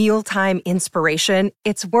need mealtime inspiration,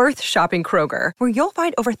 it's worth shopping Kroger, where you'll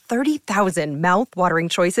find over 30,000 mouth-watering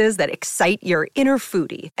choices that excite your inner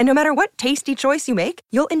foodie. And no matter what tasty choice you make,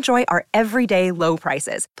 you'll enjoy our everyday low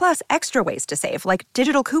prices, plus extra ways to save, like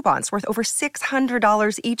digital coupons worth over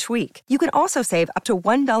 $600 each week. You can also save up to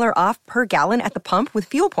 $1 off per gallon at the pump with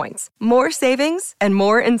fuel points. More savings and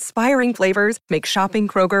more inspiring flavors make shopping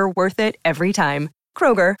Kroger worth it every time.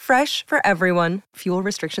 Kroger, fresh for everyone. Fuel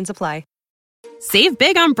restrictions apply. Save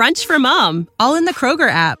big on brunch for mom, all in the Kroger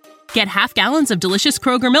app. Get half gallons of delicious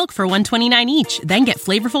Kroger milk for $1.29 each. Then get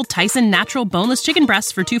flavorful Tyson natural boneless chicken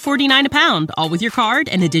breasts for $2.49 a pound, all with your card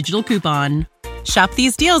and a digital coupon. Shop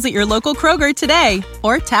these deals at your local Kroger today,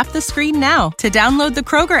 or tap the screen now to download the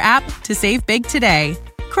Kroger app to save big today.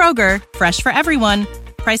 Kroger, fresh for everyone.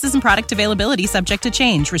 Prices and product availability subject to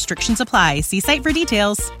change. Restrictions apply. See site for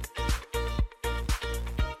details.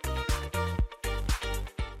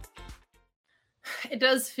 It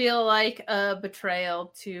does feel like a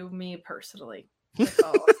betrayal to me personally.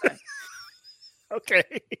 Okay.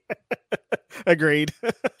 Agreed.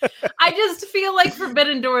 I just feel like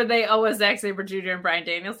Forbidden Door, they owe us Zack Sabre Jr. and Bryan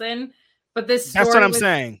Danielson. But this story that's what I'm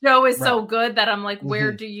saying. Joe is so good that I'm like,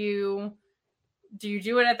 where do you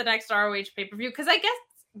do it at the next ROH pay-per-view? Because I guess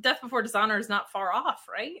Death Before Dishonor is not far off,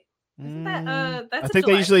 right? Isn't that that's I think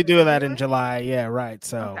they usually do that in July. Yeah, right.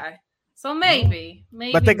 So okay. So maybe.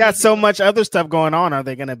 But they got so much other stuff going on. Are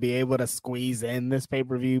they going to be able to squeeze in this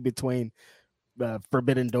pay-per-view between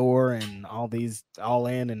Forbidden Door and all these All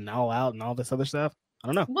In and All Out and all this other stuff? I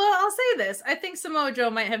don't know. Well, I'll say this. I think Samoa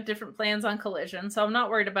Joe might have different plans on Collision, so I'm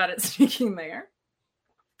not worried about it sneaking there.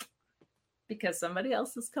 Because somebody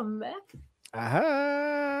else is coming back.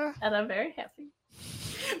 And I'm very happy.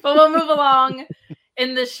 But we'll move along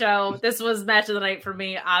in the show. This was match of the night for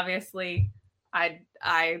me. Obviously,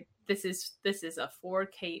 this is a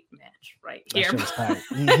 4K match right here.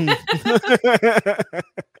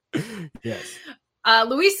 Yes.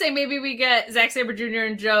 Luis say maybe we get Zack Sabre Jr.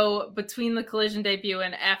 and Joe between the Collision debut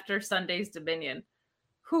and after Sunday's Dominion.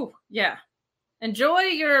 Whew, yeah. Enjoy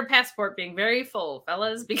your passport being very full,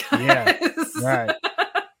 fellas, because right.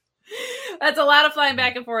 That's a lot of flying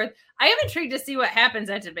back and forth. I am intrigued to see what happens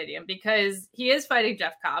at Dominion because he is fighting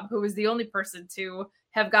Jeff Cobb, who is the only person to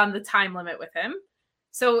have gone the time limit with him.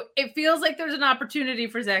 So it feels like there's an opportunity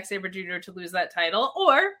for Zack Sabre Jr. to lose that title,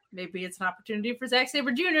 or maybe it's an opportunity for Zack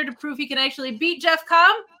Sabre Jr. to prove he can actually beat Jeff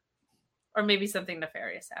Cobb, or maybe something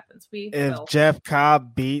nefarious happens. If Jeff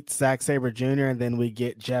Cobb beats Zack Sabre Jr. and then we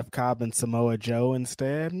get Jeff Cobb and Samoa Joe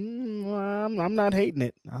instead, I'm not hating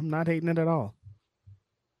it. I'm not hating it at all.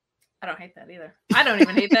 I don't hate that either. I don't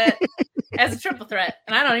even hate that as a triple threat,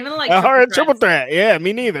 and I don't even like triple threat. Yeah,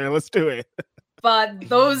 me neither. Let's do it. But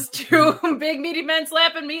those two big meaty men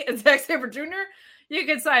slapping me and Zack Sabre Jr., you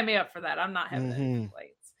can sign me up for that. I'm not having any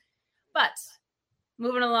complaints. But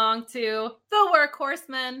moving along to the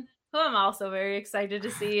Workhorsemen, who I'm also very excited to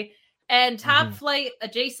see, and Top Flight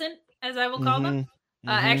adjacent, as I will call them,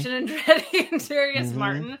 Action Andretti and Darius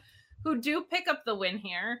Martin, who do pick up the win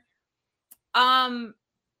here.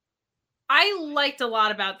 I liked a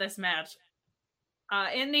lot about this match.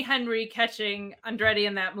 Anthony Henry catching Andretti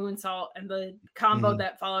in that moonsault and the combo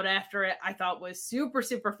that followed after it, I thought was super,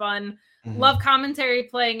 super fun. Love commentary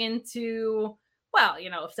playing into, well,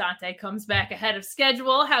 if Dante comes back ahead of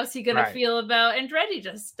schedule, how's he going to feel about Andretti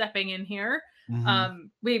just stepping in here?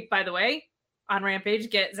 We, by the way, on Rampage,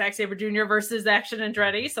 get Zack Sabre Jr. versus Action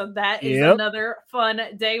Andretti. So that is another fun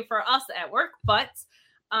day for us at work. But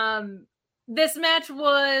this match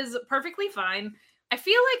was perfectly fine. I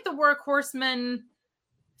feel like the Workhorsemen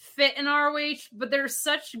fit in ROH, but they're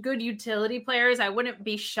such good utility players. I wouldn't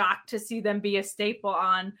be shocked to see them be a staple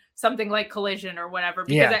on something like Collision or whatever,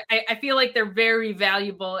 because I feel like they're very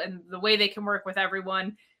valuable in the way they can work with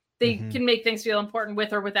everyone. They can make things feel important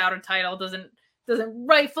with or without a title. Doesn't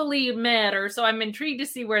rightfully matter. So I'm intrigued to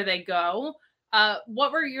see where they go.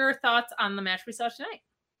 What were your thoughts on the match we saw tonight?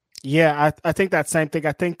 Yeah, I think that same thing.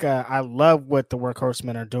 I think I love what the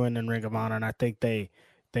Workhorsemen are doing in Ring of Honor, and I think they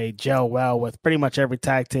gel well with pretty much every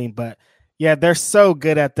tag team. But yeah, they're so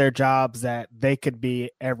good at their jobs that they could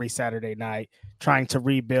be every Saturday night trying to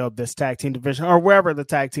rebuild this tag team division, or wherever the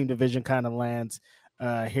tag team division kind of lands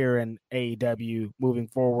here in AEW moving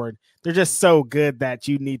forward. They're just so good that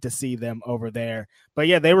you need to see them over there. But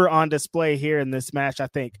yeah, they were on display here in this match. I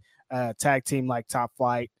think tag team like Top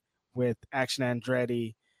Flight with Action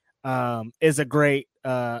Andretti is a great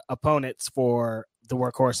opponents for the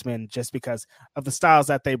Workhorsemen, just because of the styles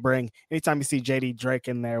that they bring. Anytime you see JD Drake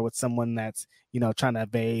in there with someone that's trying to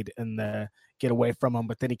evade and get away from him,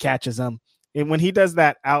 but then he catches him, and when he does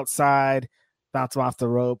that outside bounce him off the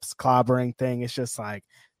ropes clobbering thing, it's just like,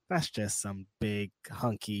 that's just some big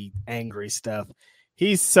hunky angry stuff.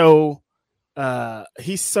 He's so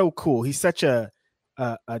cool. He's such a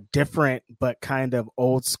different but kind of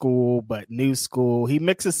old school but new school. He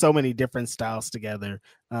mixes so many different styles together.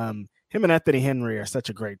 Him and Anthony Henry are such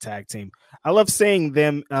a great tag team. I love seeing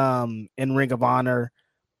them in Ring of Honor,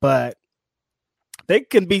 but they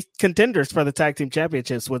can be contenders for the tag team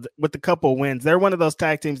championships with a couple of wins. They're one of those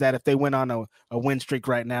tag teams that if they went on a win streak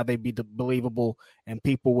right now, they'd be believable and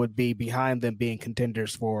people would be behind them being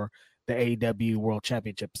contenders for the AEW World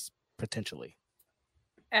Championships potentially.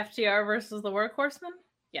 FTR versus the Workhorsemen?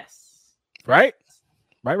 Yes. Right.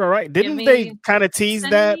 Didn't they kind of tease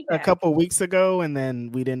that a couple of weeks ago and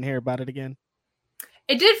then we didn't hear about it again?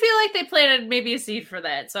 It did feel like they planted maybe a seed for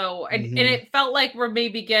that. So, and it felt like we're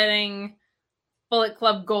maybe getting Bullet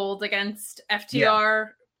Club Gold against FTR.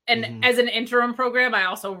 Yeah. And as an interim program, I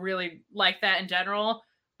also really like that in general.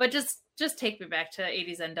 But just take me back to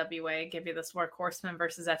 80s NWA and give you this Workhorsemen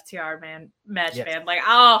versus FTR match, man. Like,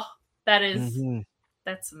 that is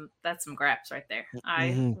that's some graps right there.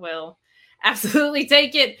 I will absolutely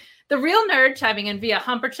take it. The Real Nerd chiming in via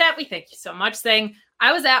Humper Chat. We thank you so much, saying,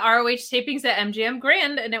 I was at ROH tapings at MGM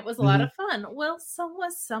Grand and it was a lot of fun. Well, so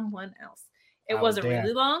was someone else. It was a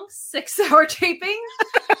really long 6-hour taping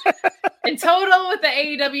in total with the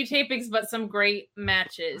AEW tapings, but some great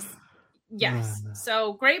matches. Yes.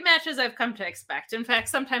 So great matches I've come to expect. In fact,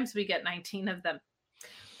 sometimes we get 19 of them.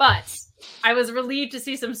 But I was relieved to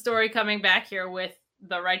see some story coming back here with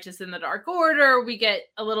the Righteous in the Dark Order. We get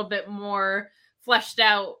a little bit more fleshed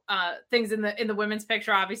out things in the women's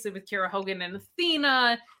picture, obviously with Kiera Hogan and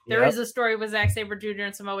Athena. There is a story with Zack Sabre Jr.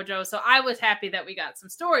 and Samoa Joe. So I was happy that we got some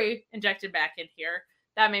story injected back in here.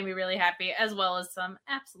 That made me really happy, as well as some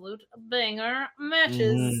absolute banger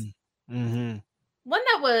matches. One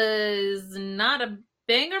that was not a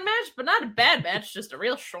banger match, but not a bad match, just a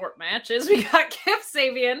real short match, is we got Kip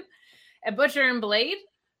Sabian and Butcher and Blade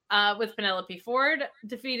with Penelope Ford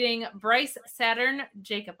defeating Bryce Saturn,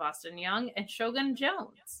 Jacob Austin Young, and Shogun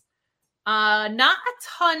Jones. Not a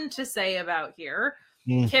ton to say about here.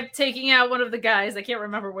 Kip taking out one of the guys, I can't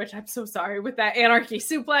remember which, I'm so sorry, with that Anarchy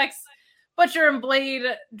suplex. Butcher and Blade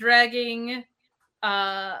dragging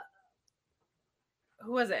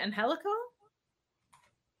who was it? Angelico?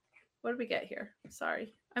 What did we get here?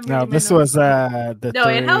 Sorry. This was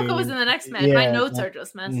Angelico was in the next match. My notes are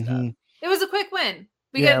just messed up. It was a quick win.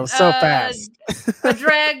 It was so fast. A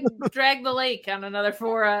drag the lake on another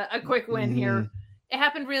for a quick win here. It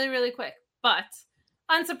happened really, really quick. But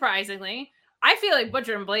unsurprisingly, I feel like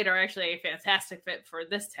Butcher and Blade are actually a fantastic fit for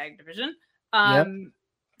this tag division.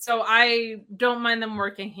 So I don't mind them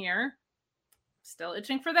working here. Still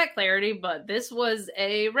itching for that clarity, but this was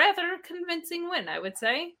a rather convincing win, I would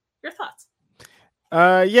say. Your thoughts?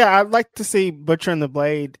 I'd like to see Butcher and the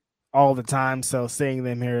Blade all the time, so seeing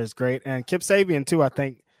them here is great. And Kip Sabian, too, I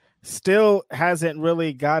think, still hasn't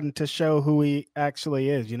really gotten to show who he actually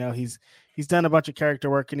is. You know, he's done a bunch of character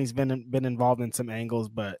work and he's been involved in some angles,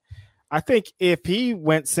 but I think if he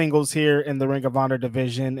went singles here in the Ring of Honor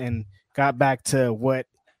division and got back to what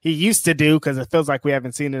he used to do, because it feels like we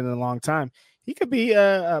haven't seen it in a long time, he could be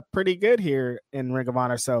pretty good here in Ring of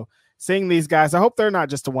Honor. So seeing these guys, I hope they're not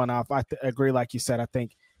just a one-off. I agree, like you said. I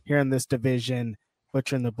think here in this division,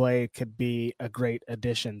 Butcher and the Blade could be a great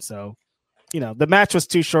addition. So, the match was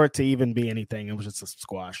too short to even be anything. It was just a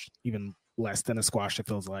squash, even less than a squash, it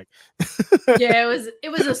feels like. Yeah, it was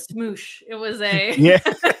a smoosh. It was a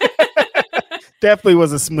definitely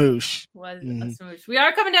was a smoosh. A smoosh. We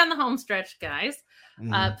are coming down the home stretch, guys.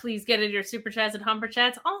 Please get in your super chats and humper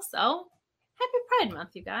chats. Also, happy Pride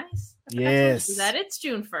Month, you guys. Yes. That it's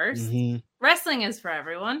June 1st. Wrestling is for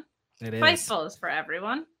everyone. Fightful is for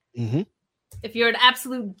everyone. If you're an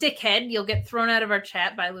absolute dickhead, you'll get thrown out of our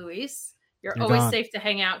chat by Luis. You're always safe to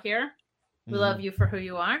hang out here. We love you for who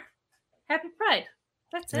you are. Happy Pride.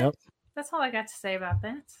 That's it. That's all I got to say about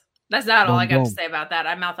that. That's not all I got to say about that.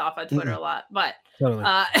 I mouth off on Twitter a lot, but totally.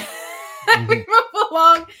 We move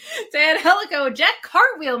along to Angelico. Jack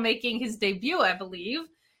Cartwheel making his debut, I believe,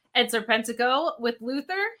 and Serpentico with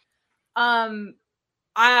Luther. I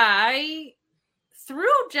threw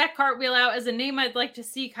Jack Cartwheel out as a name I'd like to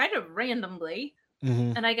see kind of randomly.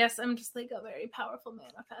 And I guess I'm just like a very powerful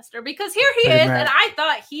manifester because here he is. And I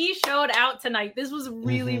thought he showed out tonight. This was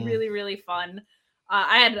really, really, really fun.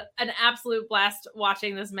 I had an absolute blast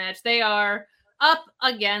watching this match. They are up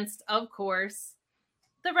against, of course,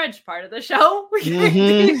 the Reg part of the show.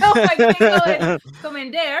 Vikingo and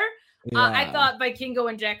Commander. I thought Vikingo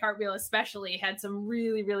and Jack Cartwheel especially had some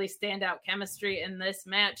really, really standout chemistry in this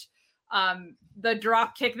match. The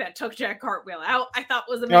drop kick that took Jack Cartwheel out, I thought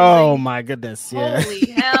was amazing. Oh my goodness. Yeah.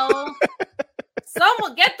 Holy hell.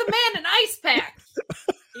 Someone get the man an ice pack.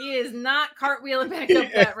 He is not cartwheeling back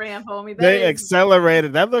up that ramp, homie. They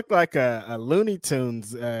accelerated. That looked like a Looney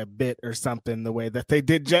Tunes bit or something, the way that they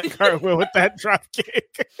did Jack Cartwheel with that drop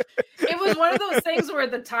kick. It was one of those things where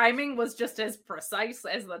the timing was just as precise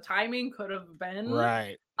as the timing could have been.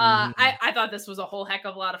 Right. I thought this was a whole heck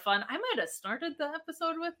of a lot of fun. I might have started the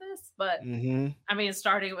episode with this, but I mean,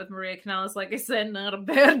 starting it with Maria Kanellis, like I said, not a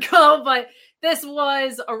bad call, but this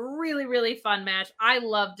was a really, really fun match. I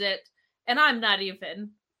loved it. And I'm not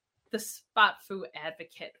even the spot food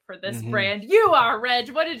advocate for this brand. You are, Reg.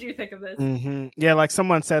 What did you think of this? Yeah, like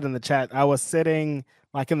someone said in the chat, I was sitting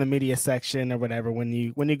like in the media section or whatever. When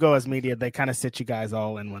you go as media, they kind of sit you guys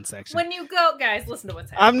all in one section. When you go, guys, listen to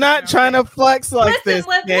what's happening. I'm not trying to flex like this.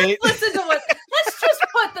 Let's listen to what. Let's just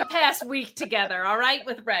put the past week together, all right,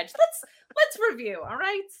 with Reg. Let's review, all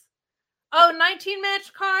right. Oh, 19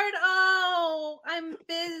 match card. Oh, I'm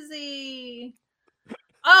busy.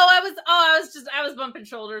 I was bumping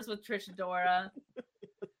shoulders with Trish Adora.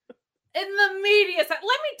 In the media let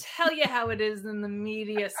me tell you how it is in the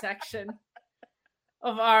media section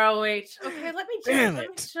of ROH. Okay, let me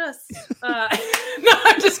just no,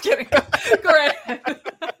 I'm just kidding. Go right ahead.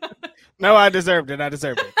 No, I deserved it.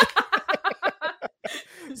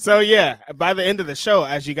 So yeah, by the end of the show,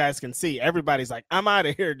 as you guys can see, everybody's like, I'm out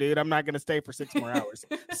of here, dude. I'm not going to stay for 6 more hours.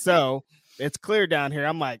 So it's clear down here.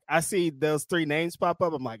 I'm like, I see those 3 names pop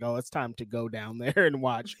up. I'm like, oh, it's time to go down there and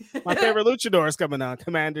watch. My favorite luchadors coming on.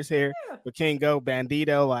 Commander's here, Vikingo,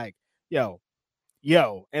 Bandito, like, yo.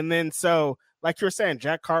 And then so, like you were saying,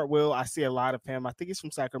 Jack Cartwheel, I see a lot of him. I think he's from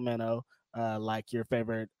Sacramento, like your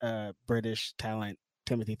favorite British talent,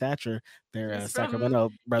 Timothy Thatcher. They're Sacramento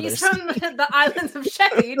brothers. He's from the islands of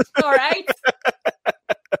Sheffield, all right?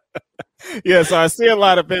 Yeah, so I see a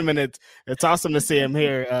lot of him, and it's awesome to see him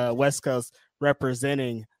here, West Coast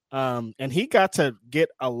representing. And he got to get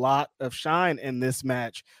a lot of shine in this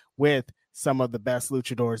match with some of the best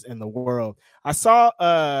luchadors in the world. I saw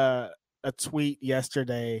a tweet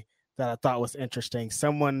yesterday that I thought was interesting.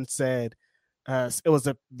 Someone said it was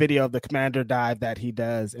a video of the Commander dive that he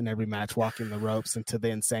does in every match, walking the ropes into the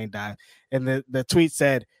insane dive. And the tweet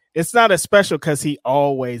said, it's not as special because he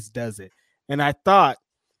always does it. And I thought,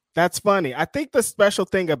 that's funny. I think the special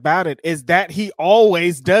thing about it is that he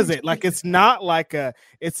always does it. Like it's not like a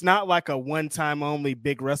one-time only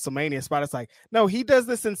big WrestleMania spot. It's like, no, he does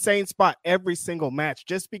this insane spot every single match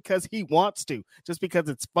just because he wants to, just because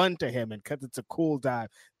it's fun to him and because it's a cool dive.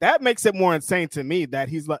 That makes it more insane to me that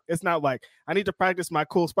he's like, it's not like I need to practice my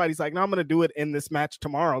cool spot. He's like, no, I'm going to do it in this match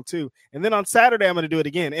tomorrow too. And then on Saturday, I'm going to do it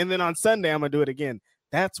again. And then on Sunday, I'm going to do it again.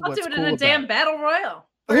 That's what's cool. I'll do it in a damn battle royal.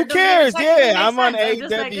 Who cares? Yeah, I'm on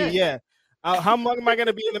AEW. Yeah. How long am I going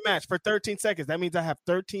to be in the match? For 13 seconds. That means I have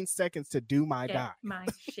 13 seconds to do my dive. My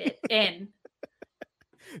shit in.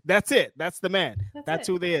 That's it. That's the man. That's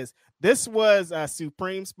who they is. This was a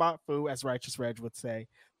supreme spot foo, as Righteous Reg would say.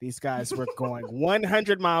 These guys were going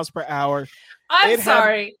 100 miles per hour. I'm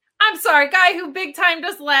sorry. Guy who big timed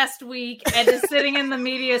us last week and is sitting in the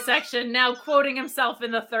media section now quoting himself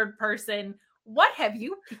in the third person. What have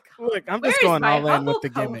you become? Look, I'm just going all in with the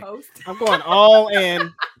gimmick. I'm going all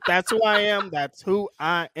in. That's who I am. That's who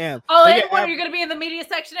I am. All in? What, are you going to be in the media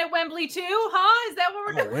section at Wembley too? Huh? Is that what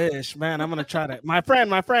we're doing? I wish, man. I'm going to try to. My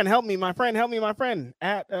friend, help me. My friend.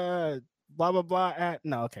 At blah, blah, blah. At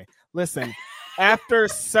no, okay. Listen, after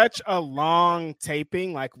such a long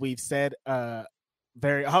taping, like we've said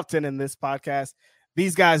very often in this podcast,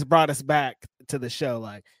 these guys brought us back to the show.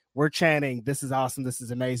 Like, we're chanting, this is awesome, this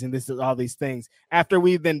is amazing, this is all these things after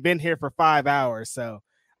we've been here for 5 hours. So,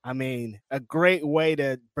 I mean, a great way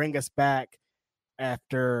to bring us back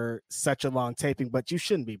after such a long taping, but you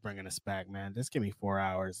shouldn't be bringing us back, man. Just give me 4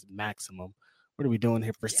 hours maximum. What are we doing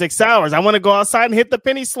here for 6 hours? I want to go outside and hit the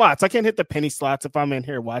penny slots. I can't hit the penny slots if I'm in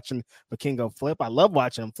here watching Vikingo flip. I love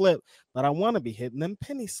watching him flip, but I want to be hitting them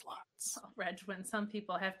penny slots. Oh, Reg, when some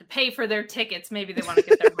people have to pay for their tickets, maybe they want to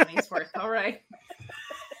get their money's worth. All right.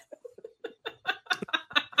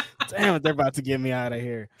 Damn it, they're about to get me out of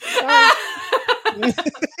here.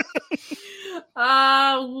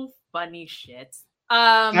 Oh, funny shit.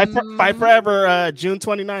 Fight Forever, June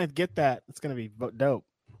 29th. Get that. It's going to be dope.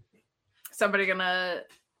 Somebody going to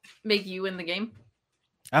make you in the game?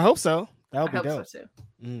 I hope so. That would be dope. I hope so,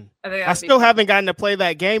 too. I still haven't gotten to play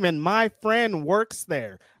that game, and my friend works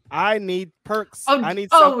there. I need perks. I need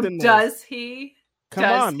something. Does he? Come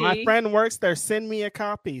on. My friend works there. Send me a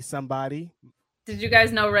copy, somebody. Did you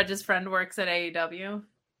guys know Reg's friend works at AEW?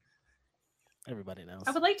 Everybody knows.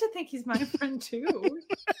 I would like to think he's my friend too.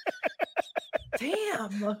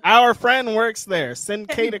 Damn. Our friend works there. Send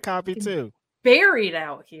Kate a copy too. Buried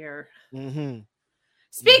out here. Mm-hmm.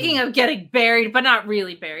 Speaking of getting buried, but not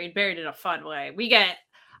really buried in a fun way, we get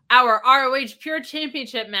our ROH Pure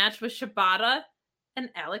Championship match with Shibata and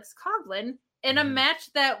Alex Coughlin in a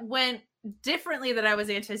match that went differently than I was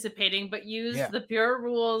anticipating, but used the Pure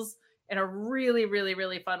rules in a really, really,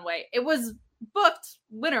 really fun way. It was booked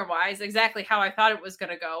winner-wise exactly how I thought it was going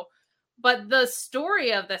to go. But the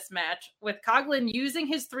story of this match, with Coughlin using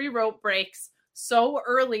his 3 rope breaks so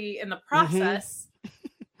early in the process,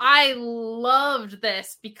 I loved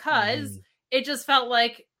this because it just felt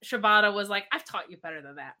like Shibata was like, I've taught you better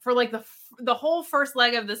than that. For like the whole first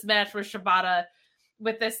leg of this match was Shibata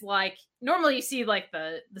with this, like, normally you see like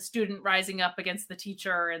the student rising up against the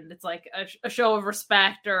teacher and it's like a show of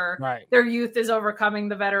respect, or their youth is overcoming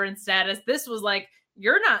the veteran status. This was like,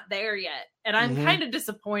 you're not there yet, and I'm kind of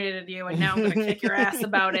disappointed in you, and now I'm going to kick your ass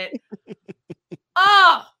about it.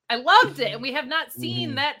 Oh, I loved it. And we have not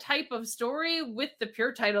seen that type of story with the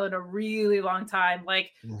Pure title in a really long time. Like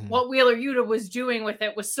what Wheeler Yuta was doing with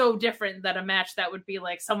it was so different than a match that would be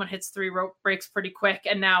like someone hits 3 rope breaks pretty quick,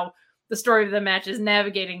 and now the story of the match is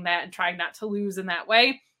navigating that and trying not to lose in that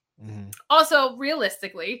way. Also,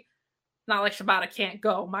 realistically, not like Shibata can't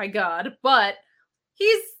go, my God, but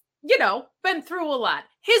he's been through a lot.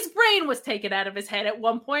 His brain was taken out of his head at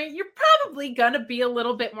one point. You're probably going to be a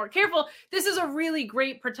little bit more careful. This is a really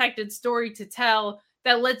great protected story to tell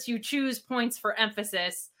that lets you choose points for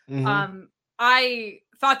emphasis. I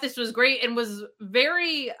thought this was great and was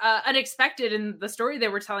very unexpected in the story they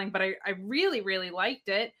were telling, but I really, really liked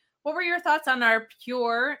it. What were your thoughts on our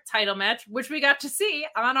pure title match, which we got to see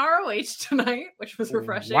on ROH tonight, which was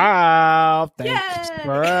refreshing? Wow. Thanks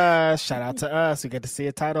for us. Shout out to us. We get to see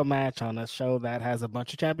a title match on a show that has a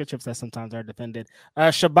bunch of championships that sometimes are defended.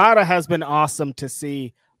 Shibata has been awesome to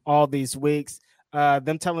see all these weeks.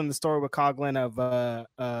 Them telling the story with Coughlin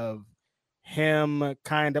of him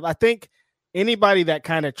kind of, I think anybody that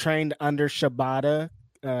kind of trained under Shibata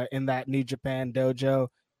in that New Japan dojo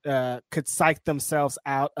could psych themselves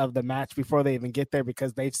out of the match before they even get there,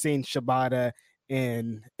 because they've seen Shibata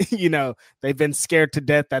in, they've been scared to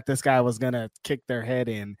death that this guy was going to kick their head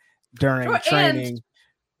in during training. And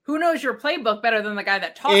who knows your playbook better than the guy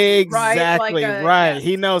that taught exactly, you, right? Right. Yes.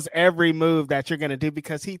 He knows every move that you're going to do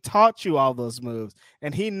because he taught you all those moves.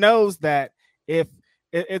 And he knows that if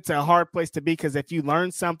it's a hard place to be, because if you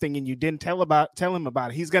learn something and you didn't tell him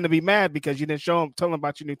about it, he's going to be mad because you didn't tell him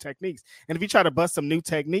about your new techniques. And if you try to bust some new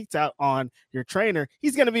techniques out on your trainer,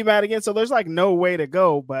 he's going to be mad again. So there's like no way to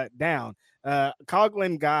go but down.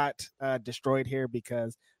 Coughlin got destroyed here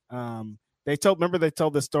because they told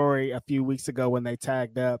the story a few weeks ago when they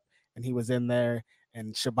tagged up and he was in there.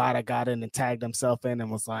 And Shibata got in and tagged himself in and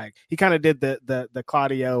was like, he kind of did the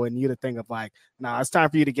Claudio and Yuta thing of like, nah, it's time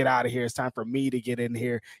for you to get out of here. It's time for me to get in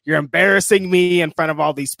here. You're embarrassing me in front of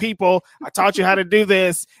all these people. I taught you how to do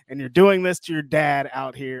this, and you're doing this to your dad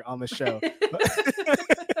out here on the show.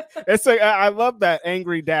 It's like, I love that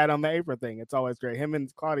angry dad on the apron thing. It's always great. Him and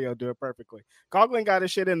Claudio do it perfectly. Coughlin got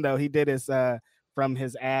his shit in though. He did his from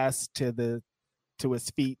his ass to his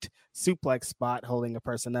feet suplex spot, holding a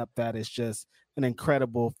person up. That is just an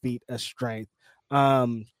incredible feat of strength.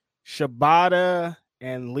 Shibata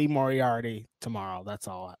and Lee Moriarty tomorrow. That's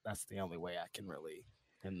all. That's the only way I can really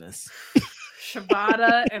end this.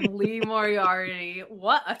 Shibata and Lee Moriarty.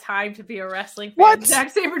 What a time to be a wrestling fan. What?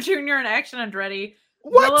 Zack Sabre Jr. and Action Andretti.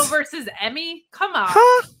 What? Willow versus Emmy. Come on.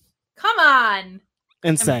 Huh? Come on.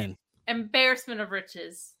 Insane. Embarrassment of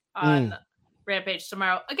riches on Rampage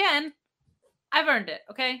tomorrow. Again, I've earned it,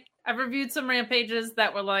 okay? I've reviewed some Rampages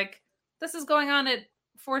that were like, this is going on at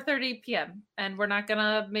 4:30 p.m. and we're not going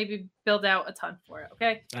to maybe build out a ton for it,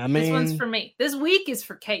 okay? I mean, this one's for me. This week is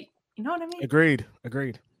for Kate. You know what I mean? Agreed.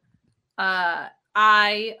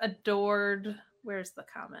 I adored... Where's the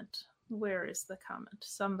comment? Where is the comment?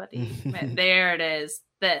 Somebody... Man, there it is.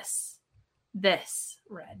 This,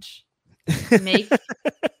 Reg. Make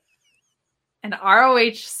an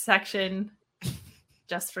ROH section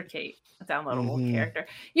just for Kate. A downloadable character.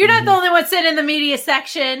 You're not the only one sitting in the media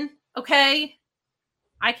section, okay?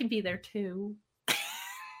 I can be there too.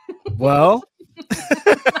 Well,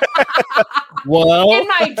 in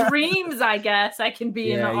my dreams, I guess I can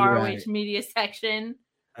be in the ROH right. media section.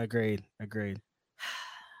 Agreed.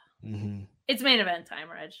 It's main event time,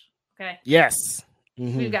 Reg. Okay. Yes.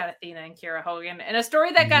 We've got Athena and Kiera Hogan, and a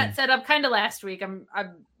story that got set up kind of last week. I'm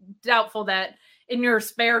doubtful that in your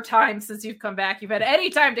spare time since you've come back, you've had any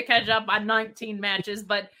time to catch up on 19 matches,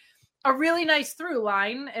 but a really nice through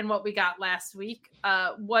line in what we got last week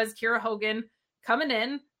was Kiera Hogan coming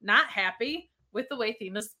in, not happy with the way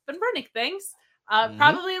Athena's been running things.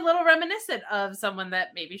 Probably a little reminiscent of someone that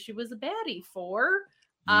maybe she was a baddie for.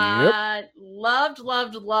 Loved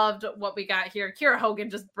what we got here. Kiera Hogan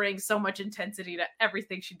just brings so much intensity to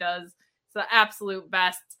everything she does. It's the absolute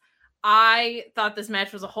best. I thought this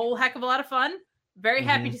match was a whole heck of a lot of fun. Very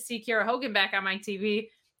happy to see Kiera Hogan back on my TV.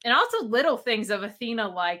 And also little things of Athena,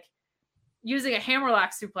 like using a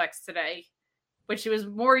hammerlock suplex today, which she was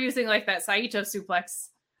more using like that Saito suplex.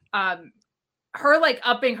 Her like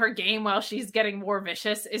upping her game while she's getting more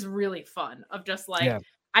vicious is really fun. Of just like,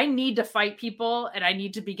 I need to fight people and I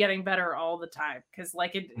need to be getting better all the time. Cause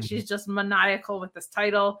like she's just maniacal with this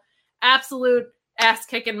title. Absolute ass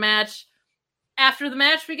kicking match. After the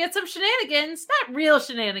match, we get some shenanigans, not real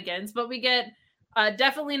shenanigans, but we get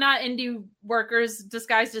definitely not indie workers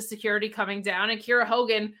disguised as security coming down, and Kiera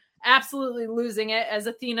Hogan absolutely losing it as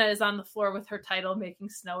Athena is on the floor with her title making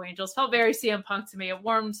snow angels. Felt very CM Punk to me. It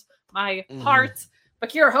warmed my heart. But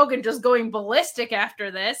Kiera Hogan just going ballistic after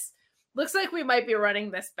this. Looks like we might be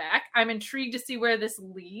running this back. I'm intrigued to see where this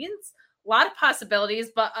leads. A lot of possibilities,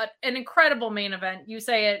 but an incredible main event. You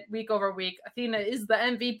say it week over week. Athena is the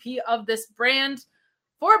MVP of this brand.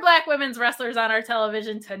 4 Black women's wrestlers on our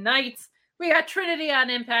television tonight. We got Trinity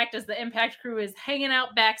on Impact as the Impact crew is hanging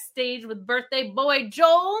out backstage with birthday boy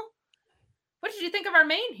Joel. What did you think of our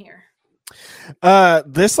main here?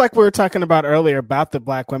 This, like we were talking about earlier about the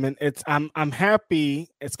black women, I'm happy.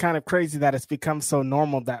 It's kind of crazy that it's become so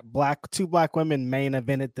normal that two black women main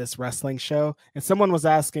evented this wrestling show. And someone was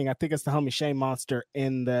asking, I think it's the homie Shane Monster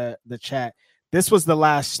in the chat. This was the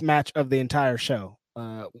last match of the entire show.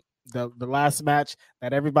 The last match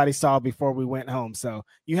that everybody saw before we went home. So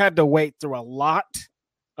you had to wait through a lot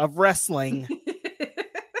of wrestling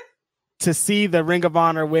to see the Ring of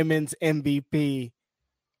Honor Women's MVP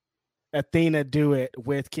Athena do it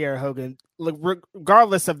with Kiera Hogan. Look,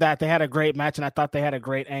 regardless of that, they had a great match, and I thought they had a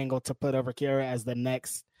great angle to put over Kiera as the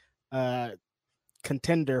next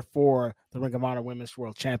contender for the Ring of Honor Women's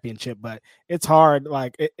World Championship. But it's hard.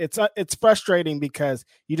 Like it's frustrating because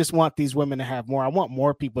you just want these women to have more. I want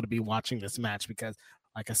more people to be watching this match because,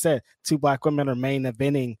 like I said, two black women are main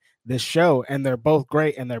eventing this show, and they're both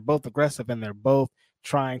great, and they're both aggressive, and they're both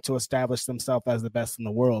trying to establish themselves as the best in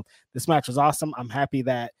the world. This match was awesome. I'm happy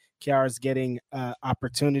that Kiara's getting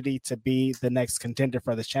opportunity to be the next contender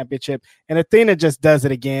for the championship. And Athena just does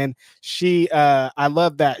it again. I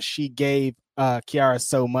love that she gave Kiara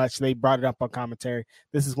so much. They brought it up on commentary.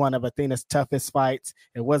 This is one of Athena's toughest fights.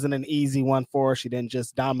 It wasn't an easy one for her. She didn't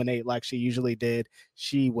just dominate like she usually did.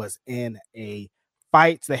 She was in a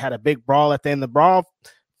fight. They had a big brawl at the end. The brawl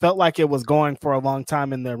felt like it was going for a long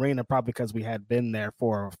time in the arena, probably because we had been there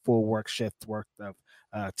for a full work shift worth of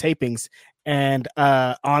tapings. And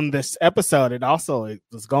on this episode, it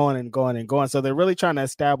was going and going and going. So they're really trying to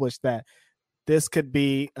establish that this could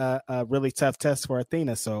be a really tough test for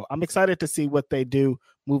Athena. So I'm excited to see what they do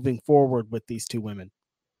moving forward with these two women.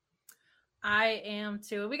 I am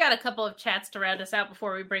too. We got a couple of chats to round us out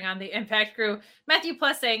before we bring on the Impact crew. Matthew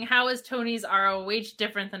Plus saying, how is Tony's ROH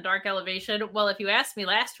different than Dark Elevation? Well, if you asked me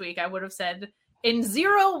last week, I would have said in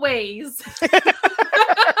 0 ways.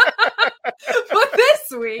 But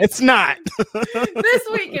this week, it's not. This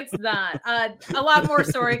week, it's not. A lot more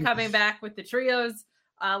story coming back with the trios.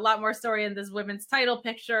 A lot more story in this women's title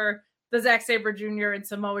picture. The Zack Sabre Jr. and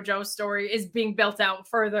Samoa Joe story is being built out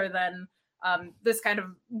further than this kind of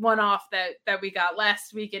one-off that we got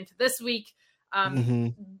last week into this week.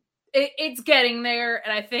 It's getting there,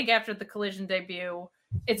 and I think after the Collision debut,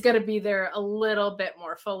 it's going to be there a little bit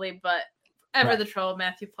more fully, but Ever the Troll,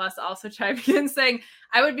 Matthew Plus also chiming in saying,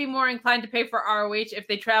 I would be more inclined to pay for ROH if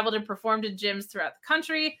they traveled and performed in gyms throughout the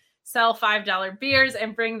country, sell $5 beers,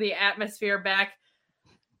 and bring the atmosphere back.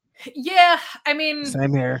 Yeah, I mean,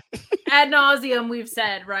 same here. Ad nauseum, we've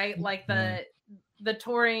said, right? Like the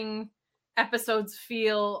touring episodes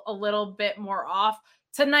feel a little bit more off.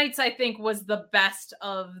 Tonight's, I think, was the best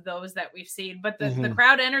of those that we've seen, but the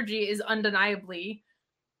crowd energy is undeniably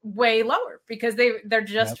way lower because they're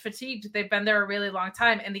just fatigued. They've been there a really long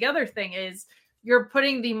time. And the other thing is you're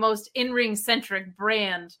putting the most in-ring centric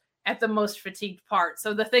brand at the most fatigued part.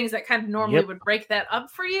 So the things that kind of normally would break that up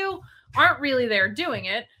for you aren't really there doing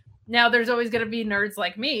it. Now there's always going to be nerds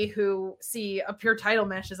like me who see a pure title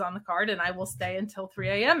matches on the card, and I will stay until 3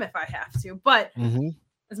 a.m. if I have to. But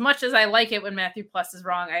as much as I like it when Matthew Plus is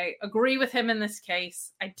wrong, I agree with him in this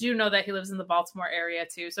case. I do know that he lives in the Baltimore area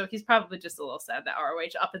too, so he's probably just a little sad that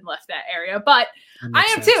ROH up and left that area. But I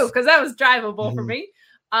am too, because that was drivable for me.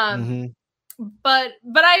 But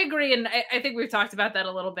I agree, and I think we've talked about that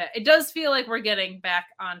a little bit. It does feel like we're getting back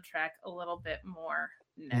on track a little bit more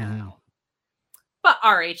now. But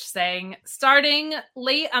RH saying, starting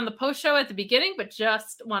late on the post show at the beginning, but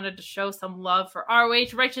just wanted to show some love for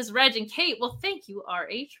ROH, Righteous Reg, and Kate. Well, thank you,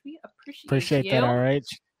 RH. We appreciate you. That,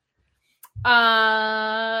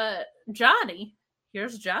 RH. Johnny,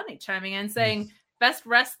 here's Johnny chiming in saying, best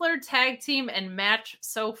wrestler, tag team, and match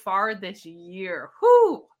so far this year.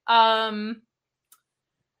 Whoo!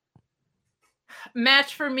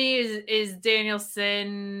 Match for me is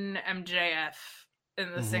Danielson MJF.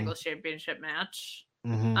 In the singles championship match.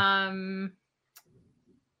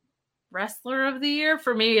 Wrestler of the year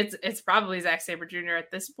for me, it's probably Zack Sabre Jr. at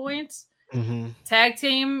this point. Tag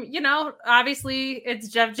team, obviously it's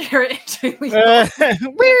Jeff Jarrett and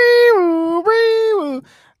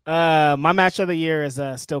my match of the year is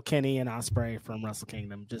still Kenny and Ospreay from Wrestle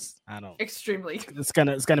Kingdom. Extremely. It's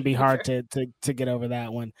gonna be hard to get over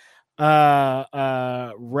that one.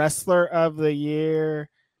 Wrestler of the year.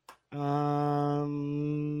 I'll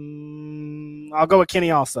go with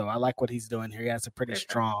Kenny also. I like what he's doing here. He has a pretty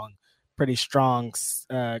strong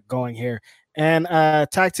going here. And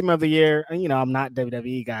tag team of the year, I'm not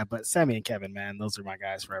WWE guy, but Sammy and Kevin, man, those are my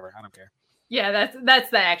guys forever. I don't care. Yeah, that's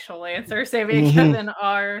the actual answer. Sammy and Kevin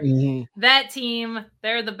are that team.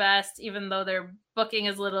 They're the best, even though their booking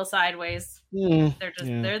is a little sideways. They're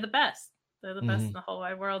the best. They're the best in the whole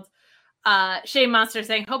wide world. Shane Monster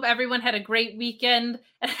saying, hope everyone had a great weekend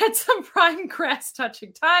and had some prime grass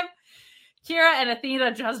touching time. Kira and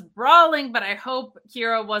Athena just brawling, but I hope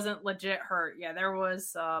Kira wasn't legit hurt. Yeah, there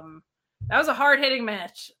was that was a hard-hitting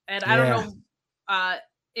match. And I don't know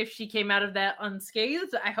if she came out of that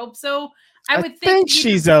unscathed. I hope so. I would think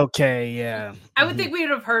she's okay, yeah. I would think we would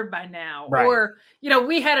have heard by now. Right. Or,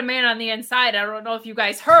 we had a man on the inside. I don't know if you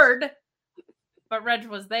guys heard, but Reg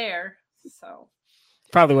was there. So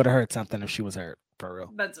probably would have heard something if she was hurt, for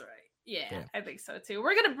real. That's right. Yeah, I think so too.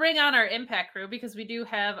 We're going to bring on our Impact crew because we do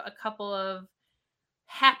have a couple of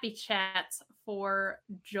happy chats for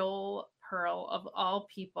Joel Pearl, of all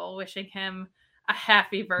people, wishing him a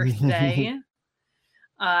happy birthday.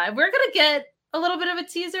 We're going to get a little bit of a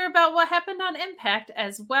teaser about what happened on Impact,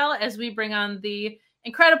 as well as we bring on the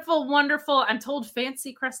incredible, wonderful, I'm told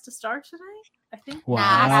fancy Cresta Star today. I think. Wow.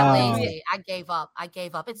 Nah, I got lazy. I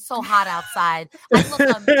gave up. It's so hot outside. I look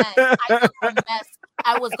a mess.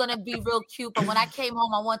 I was going to be real cute, but when I came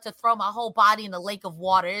home, I wanted to throw my whole body in a lake of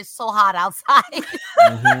water. It's so hot outside.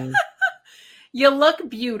 You look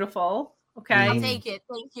beautiful. Okay. I'll take it.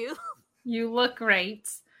 Thank you. You look great.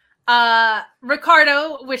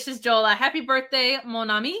 Ricardo wishes Joel a happy birthday, mon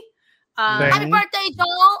ami. Happy birthday,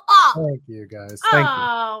 Joel. Oh. Thank you, guys. Thank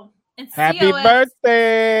you. And happy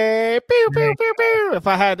birthday! Pew, pew, pew, pew. If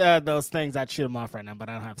I had those things, I'd shoot them off right now, but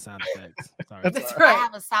I don't have sound effects. Sorry. That's right. I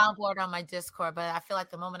have a soundboard on my Discord, but I feel like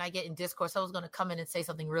the moment I get in Discord, someone's going to come in and say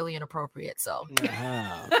something really inappropriate. So, Fair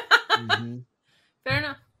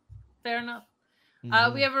enough.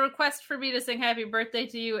 Mm-hmm. We have a request for me to sing "Happy Birthday"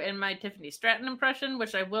 to you in my Tiffany Stratton impression,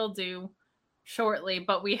 which I will do shortly.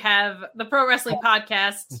 But we have the Pro Wrestling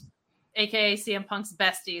Podcast, aka CM Punk's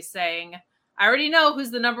besties, saying, I already know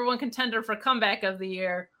who's the number one contender for comeback of the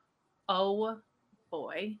year. Oh,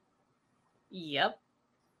 boy. Yep.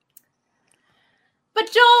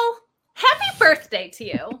 But Joel, happy birthday to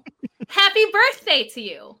you. Happy birthday to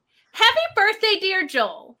you. Happy birthday, dear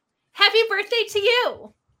Joel. Happy birthday to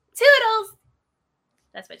you. Toodles.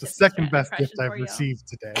 That's my the second best gift I've received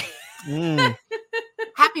today.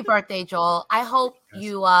 Happy birthday, Joel. I hope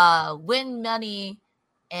you win money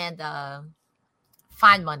and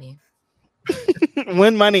find money.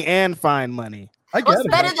 Win money and find money. What's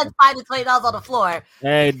better than finding $20 on the floor?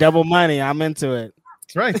 Hey, double money. I'm into it.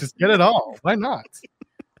 That's right. Just get it all. Why not?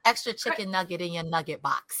 Extra chicken nugget in your nugget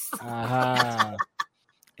box.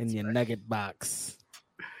 In your nugget box.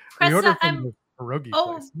 We ordered from the pierogi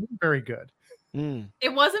place. It wasn't very good.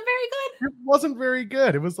 It wasn't very good? It wasn't very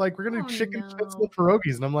good. It was like, we're going to do chicken chips with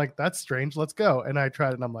pierogies. And I'm like, that's strange. Let's go. And I tried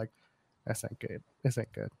it and I'm like, this ain't good. This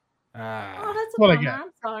ain't good. That's what I get.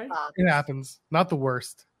 I'm sorry. It happens. Not the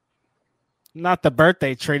worst. Not the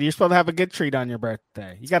birthday treat. You're supposed to have a good treat on your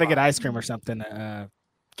birthday. You got to get ice cream or something to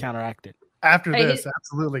counteract it. After this,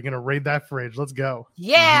 absolutely going to raid that fridge. Let's go.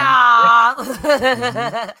 Yeah.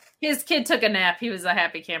 His kid took a nap. He was a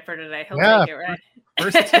happy camper today. He'll take it, right?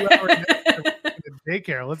 First 2 hours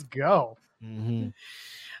daycare. Let's go.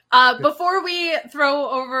 Before we throw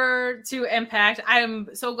over to Impact, I'm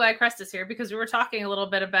so glad Crest is here because we were talking a little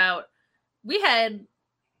bit about, we had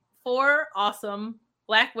 4 awesome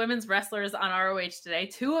Black women's wrestlers on ROH today.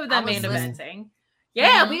 2 of them main eventing.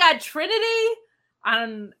 Yeah, we got Trinity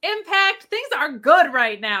on Impact. Things are good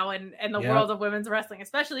right now in the world of women's wrestling,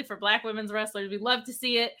 especially for Black women's wrestlers. We love to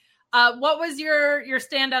see it. What was your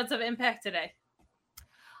standouts of Impact today?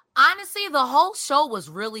 Honestly, the whole show was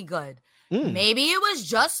really good. Maybe it was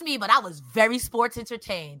just me, but I was very sports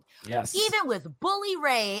entertained. Yes. Even with Bully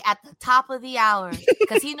Ray at the top of the hour,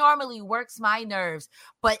 because he normally works my nerves.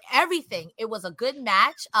 But everything, it was a good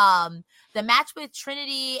match. The match with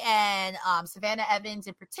Trinity and Savannah Evans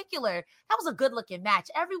in particular, that was a good-looking match.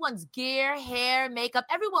 Everyone's gear, hair, makeup,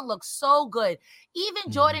 everyone looked so good. Even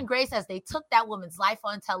Jordan Grace, as they took that woman's life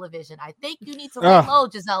on television. I think you need to lay low,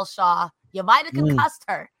 Giselle Shaw. You might have concussed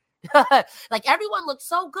her. Like, everyone looked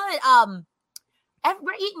so good.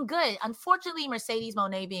 We're eating good. Unfortunately, Mercedes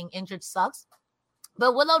Moné being injured sucks.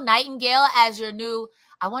 But Willow Nightingale as your new,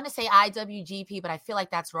 I want to say IWGP, but I feel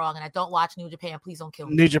like that's wrong. And I don't watch New Japan. Please don't kill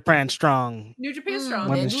me. New Japan Strong. New Japan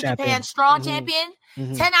Strong. New Japan Strong champion.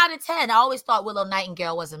 10 out of 10. I always thought Willow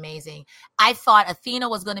Nightingale was amazing. I thought Athena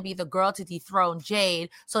was going to be the girl to dethrone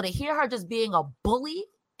Jade. So to hear her just being a bully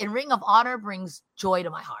in Ring of Honor brings joy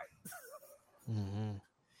to my heart.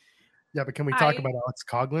 Yeah, but can we talk about Alex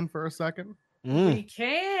Coughlin for a second? We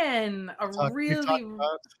can. We talk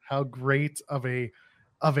about how great of a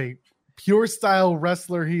pure style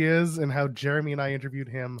wrestler he is, and how Jeremy and I interviewed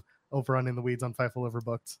him over on In the Weeds on Fightful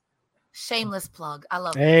Overbooked. Shameless plug. I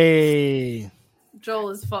love it. Hey. Joel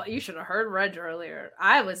is fault. You should have heard Reg earlier.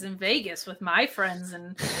 I was in Vegas with my friends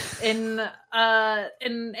and in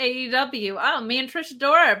AEW. Oh, me and Trish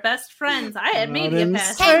Adora are best friends. I had media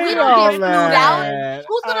pass. Hey, we don't get flued out.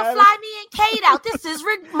 Who's gonna fly me and Kate out? This is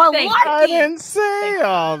malarkey. I didn't say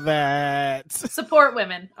all that. Support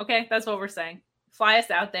women. Okay, that's what we're saying. Fly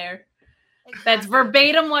us out there. That's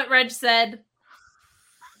verbatim what Reg said.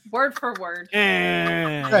 Word for word.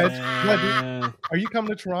 Reg, are you coming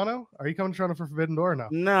to Toronto? Are you coming to Toronto for Forbidden Door or no?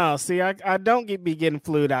 No, see, I don't be getting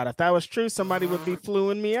flued out. If that was true, somebody would be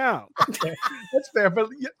fluing me out. Okay, that's fair, but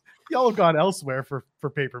y'all have gone elsewhere for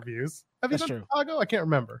pay-per-views. Have you That's been true. to Chicago? I can't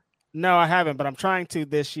remember. No, I haven't, but I'm trying to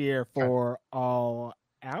this year for All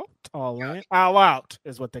Out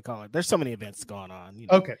is what they call it. There's so many events going on. You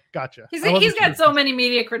know. Okay, gotcha. He's got so many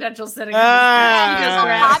media credentials sitting on He's his so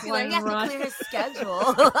desk. popular. He has to clear his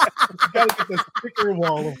schedule. You gotta get this sticker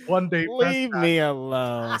wall of one day. Leave me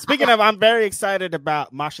alone. Speaking of, I'm very excited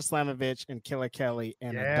about Masha Slamovich and Killer Kelly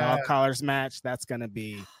and a dog collars match. That's gonna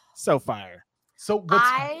be so fire. So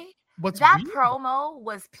what's that weird? promo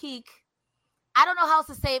was peak. I don't know how else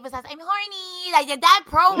to say it besides I'm horny. Like that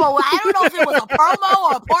promo. I don't know if it was a promo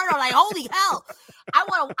or a porno. Like holy hell,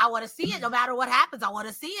 I want to see it. No matter what happens, I want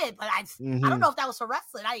to see it. But I don't know if that was for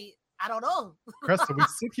wrestling. I don't know. Cresta, we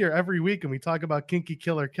sit here every week and we talk about Kinky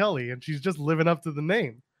Killer Kelly, and she's just living up to the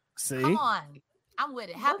name. See, come on, I'm with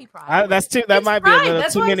it. Happy Pride. That It's might Pride. be a little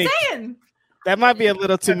That's too what many. I'm saying. That might be a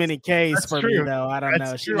little too many Ks that's for true. me, though. I don't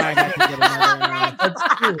That's know. She true. might have to get another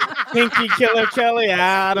That's true. Kinky Killer Kelly.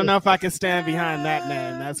 I don't know if I can stand behind that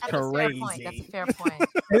name. That's That's a fair crazy. point. That's a fair point.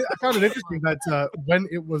 I found it interesting that when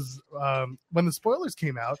it was when the spoilers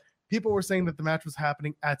came out, people were saying that the match was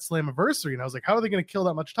happening at Slammiversary, and I was like, how are they going to kill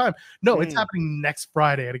that much time? No, it's happening next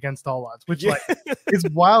Friday at Against All Odds, which like is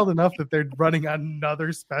wild enough that they're running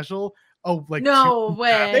another special. Oh, like No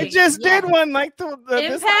way. They just did one like this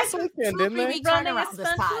last Impact weekend, didn't they? Week turnaround this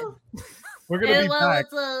time. We're gonna be back.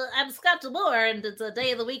 I'm Scott DeMoore, and it's a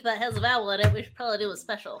day of the week that has a vowel in it. We should probably do a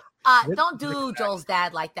special. Don't do Joel's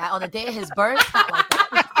dad like that on the day of his birth. Not like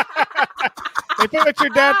that. They put your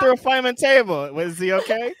dad through a fireman table. Was he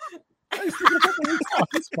okay? He's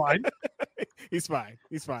fine. He's fine.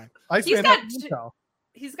 He's fine.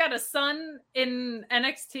 He's got a son in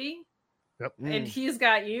NXT. Yep. And he's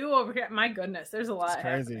got you over here. My goodness, there's a lot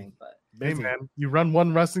happening. But hey man, you run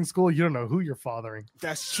one wrestling school, you don't know who you're fathering.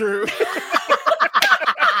 That's true.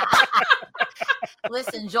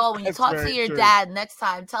 Listen, Joel, when you talk to your dad next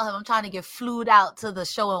time, tell him I'm trying to get flued out to the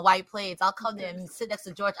show in White Plains. I'll come there and sit next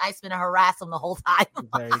to George Iceman and harass him the whole time.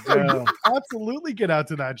 There you go. Absolutely get out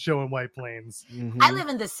to that show in White Plains. Mm-hmm. I live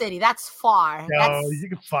in the city. That's far. No, you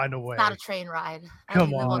can find a way. Not a train ride. I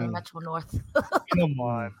Come live on the on. Metro North. Come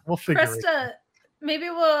on. We'll figure it out. Krista, maybe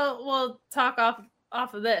we'll talk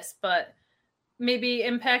off of this, but maybe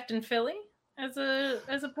Impact in Philly as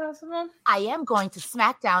a possible. I am going to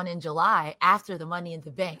SmackDown in July after the Money in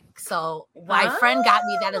the Bank. So my friend got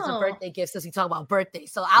me that as a birthday gift since we talk about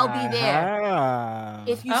birthdays. So I'll be there.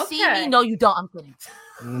 If you see me, no, you don't. I'm kidding.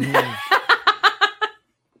 Mm-hmm.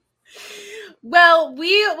 Well,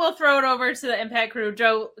 we will throw it over to the Impact crew.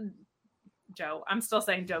 Joe, I'm still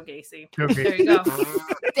saying Joe Gacy. There you go.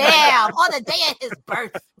 Damn, on the day of his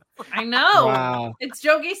birth. I know. Wow. It's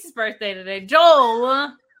Joe Gacy's birthday today.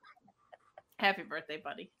 Joel, happy birthday,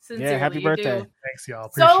 buddy. Sincerely, happy birthday. Thanks, y'all.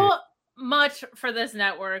 Appreciate So it. much for this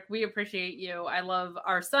network. We appreciate you. I love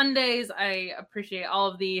our Sundays. I appreciate all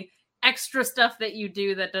of the extra stuff that you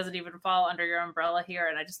do that doesn't even fall under your umbrella here.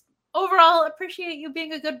 And I just overall appreciate you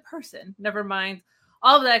being a good person. Never mind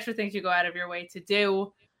all of the extra things you go out of your way to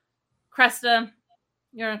do. Kresta,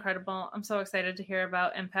 you're incredible. I'm so excited to hear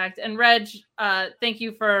about Impact. And Reg, thank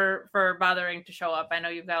you for bothering to show up. I know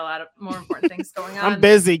you've got a lot of more important things going on. I'm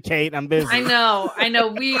busy, Kate. I'm busy. I know.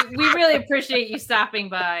 We really appreciate you stopping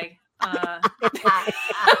by.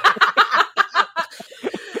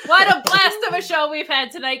 What a blast of a show we've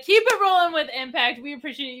had tonight. Keep it rolling with Impact. We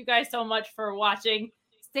appreciate you guys so much for watching.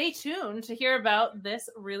 Stay tuned to hear about this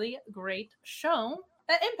really great show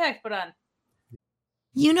that Impact put on.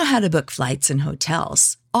 You know how to book flights and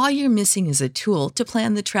hotels. All you're missing is a tool to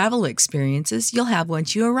plan the travel experiences you'll have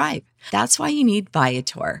once you arrive. That's why you need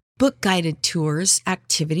Viator. Book guided tours,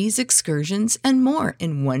 activities, excursions, and more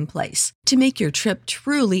in one place to make your trip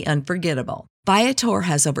truly unforgettable. Viator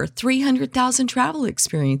has over 300,000 travel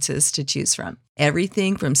experiences to choose from.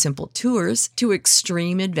 everything from simple tours to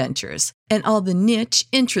extreme adventures, and all the niche,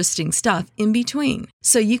 interesting stuff in between.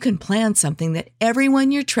 So you can plan something that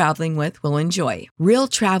everyone you're traveling with will enjoy. Real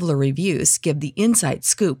traveler reviews give the inside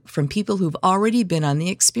scoop from people who've already been on the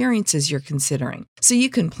experiences you're considering. So you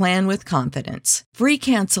can plan with confidence. Free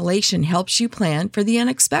cancellation helps you plan for the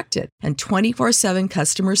unexpected. And 24/7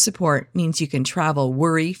 customer support means you can travel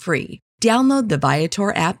worry-free. Download the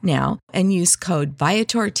Viator app now and use code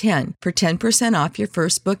Viator10 for 10% off your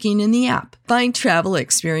first booking in the app. Find travel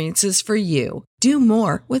experiences for you. Do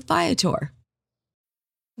more with Viator.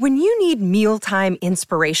 When you need mealtime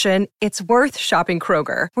inspiration, it's worth shopping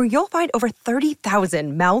Kroger, where you'll find over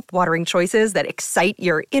 30,000 mouth-watering choices that excite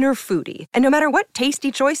your inner foodie. And no matter what tasty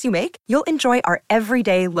choice you make, you'll enjoy our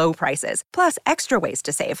everyday low prices, plus extra ways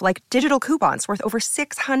to save, like digital coupons worth over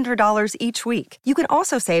 $600 each week. You can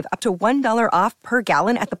also save up to $1 off per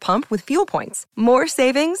gallon at the pump with fuel points. More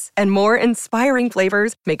savings and more inspiring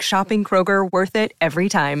flavors make shopping Kroger worth it every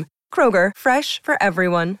time. Kroger, fresh for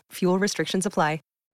everyone. Fuel restrictions apply.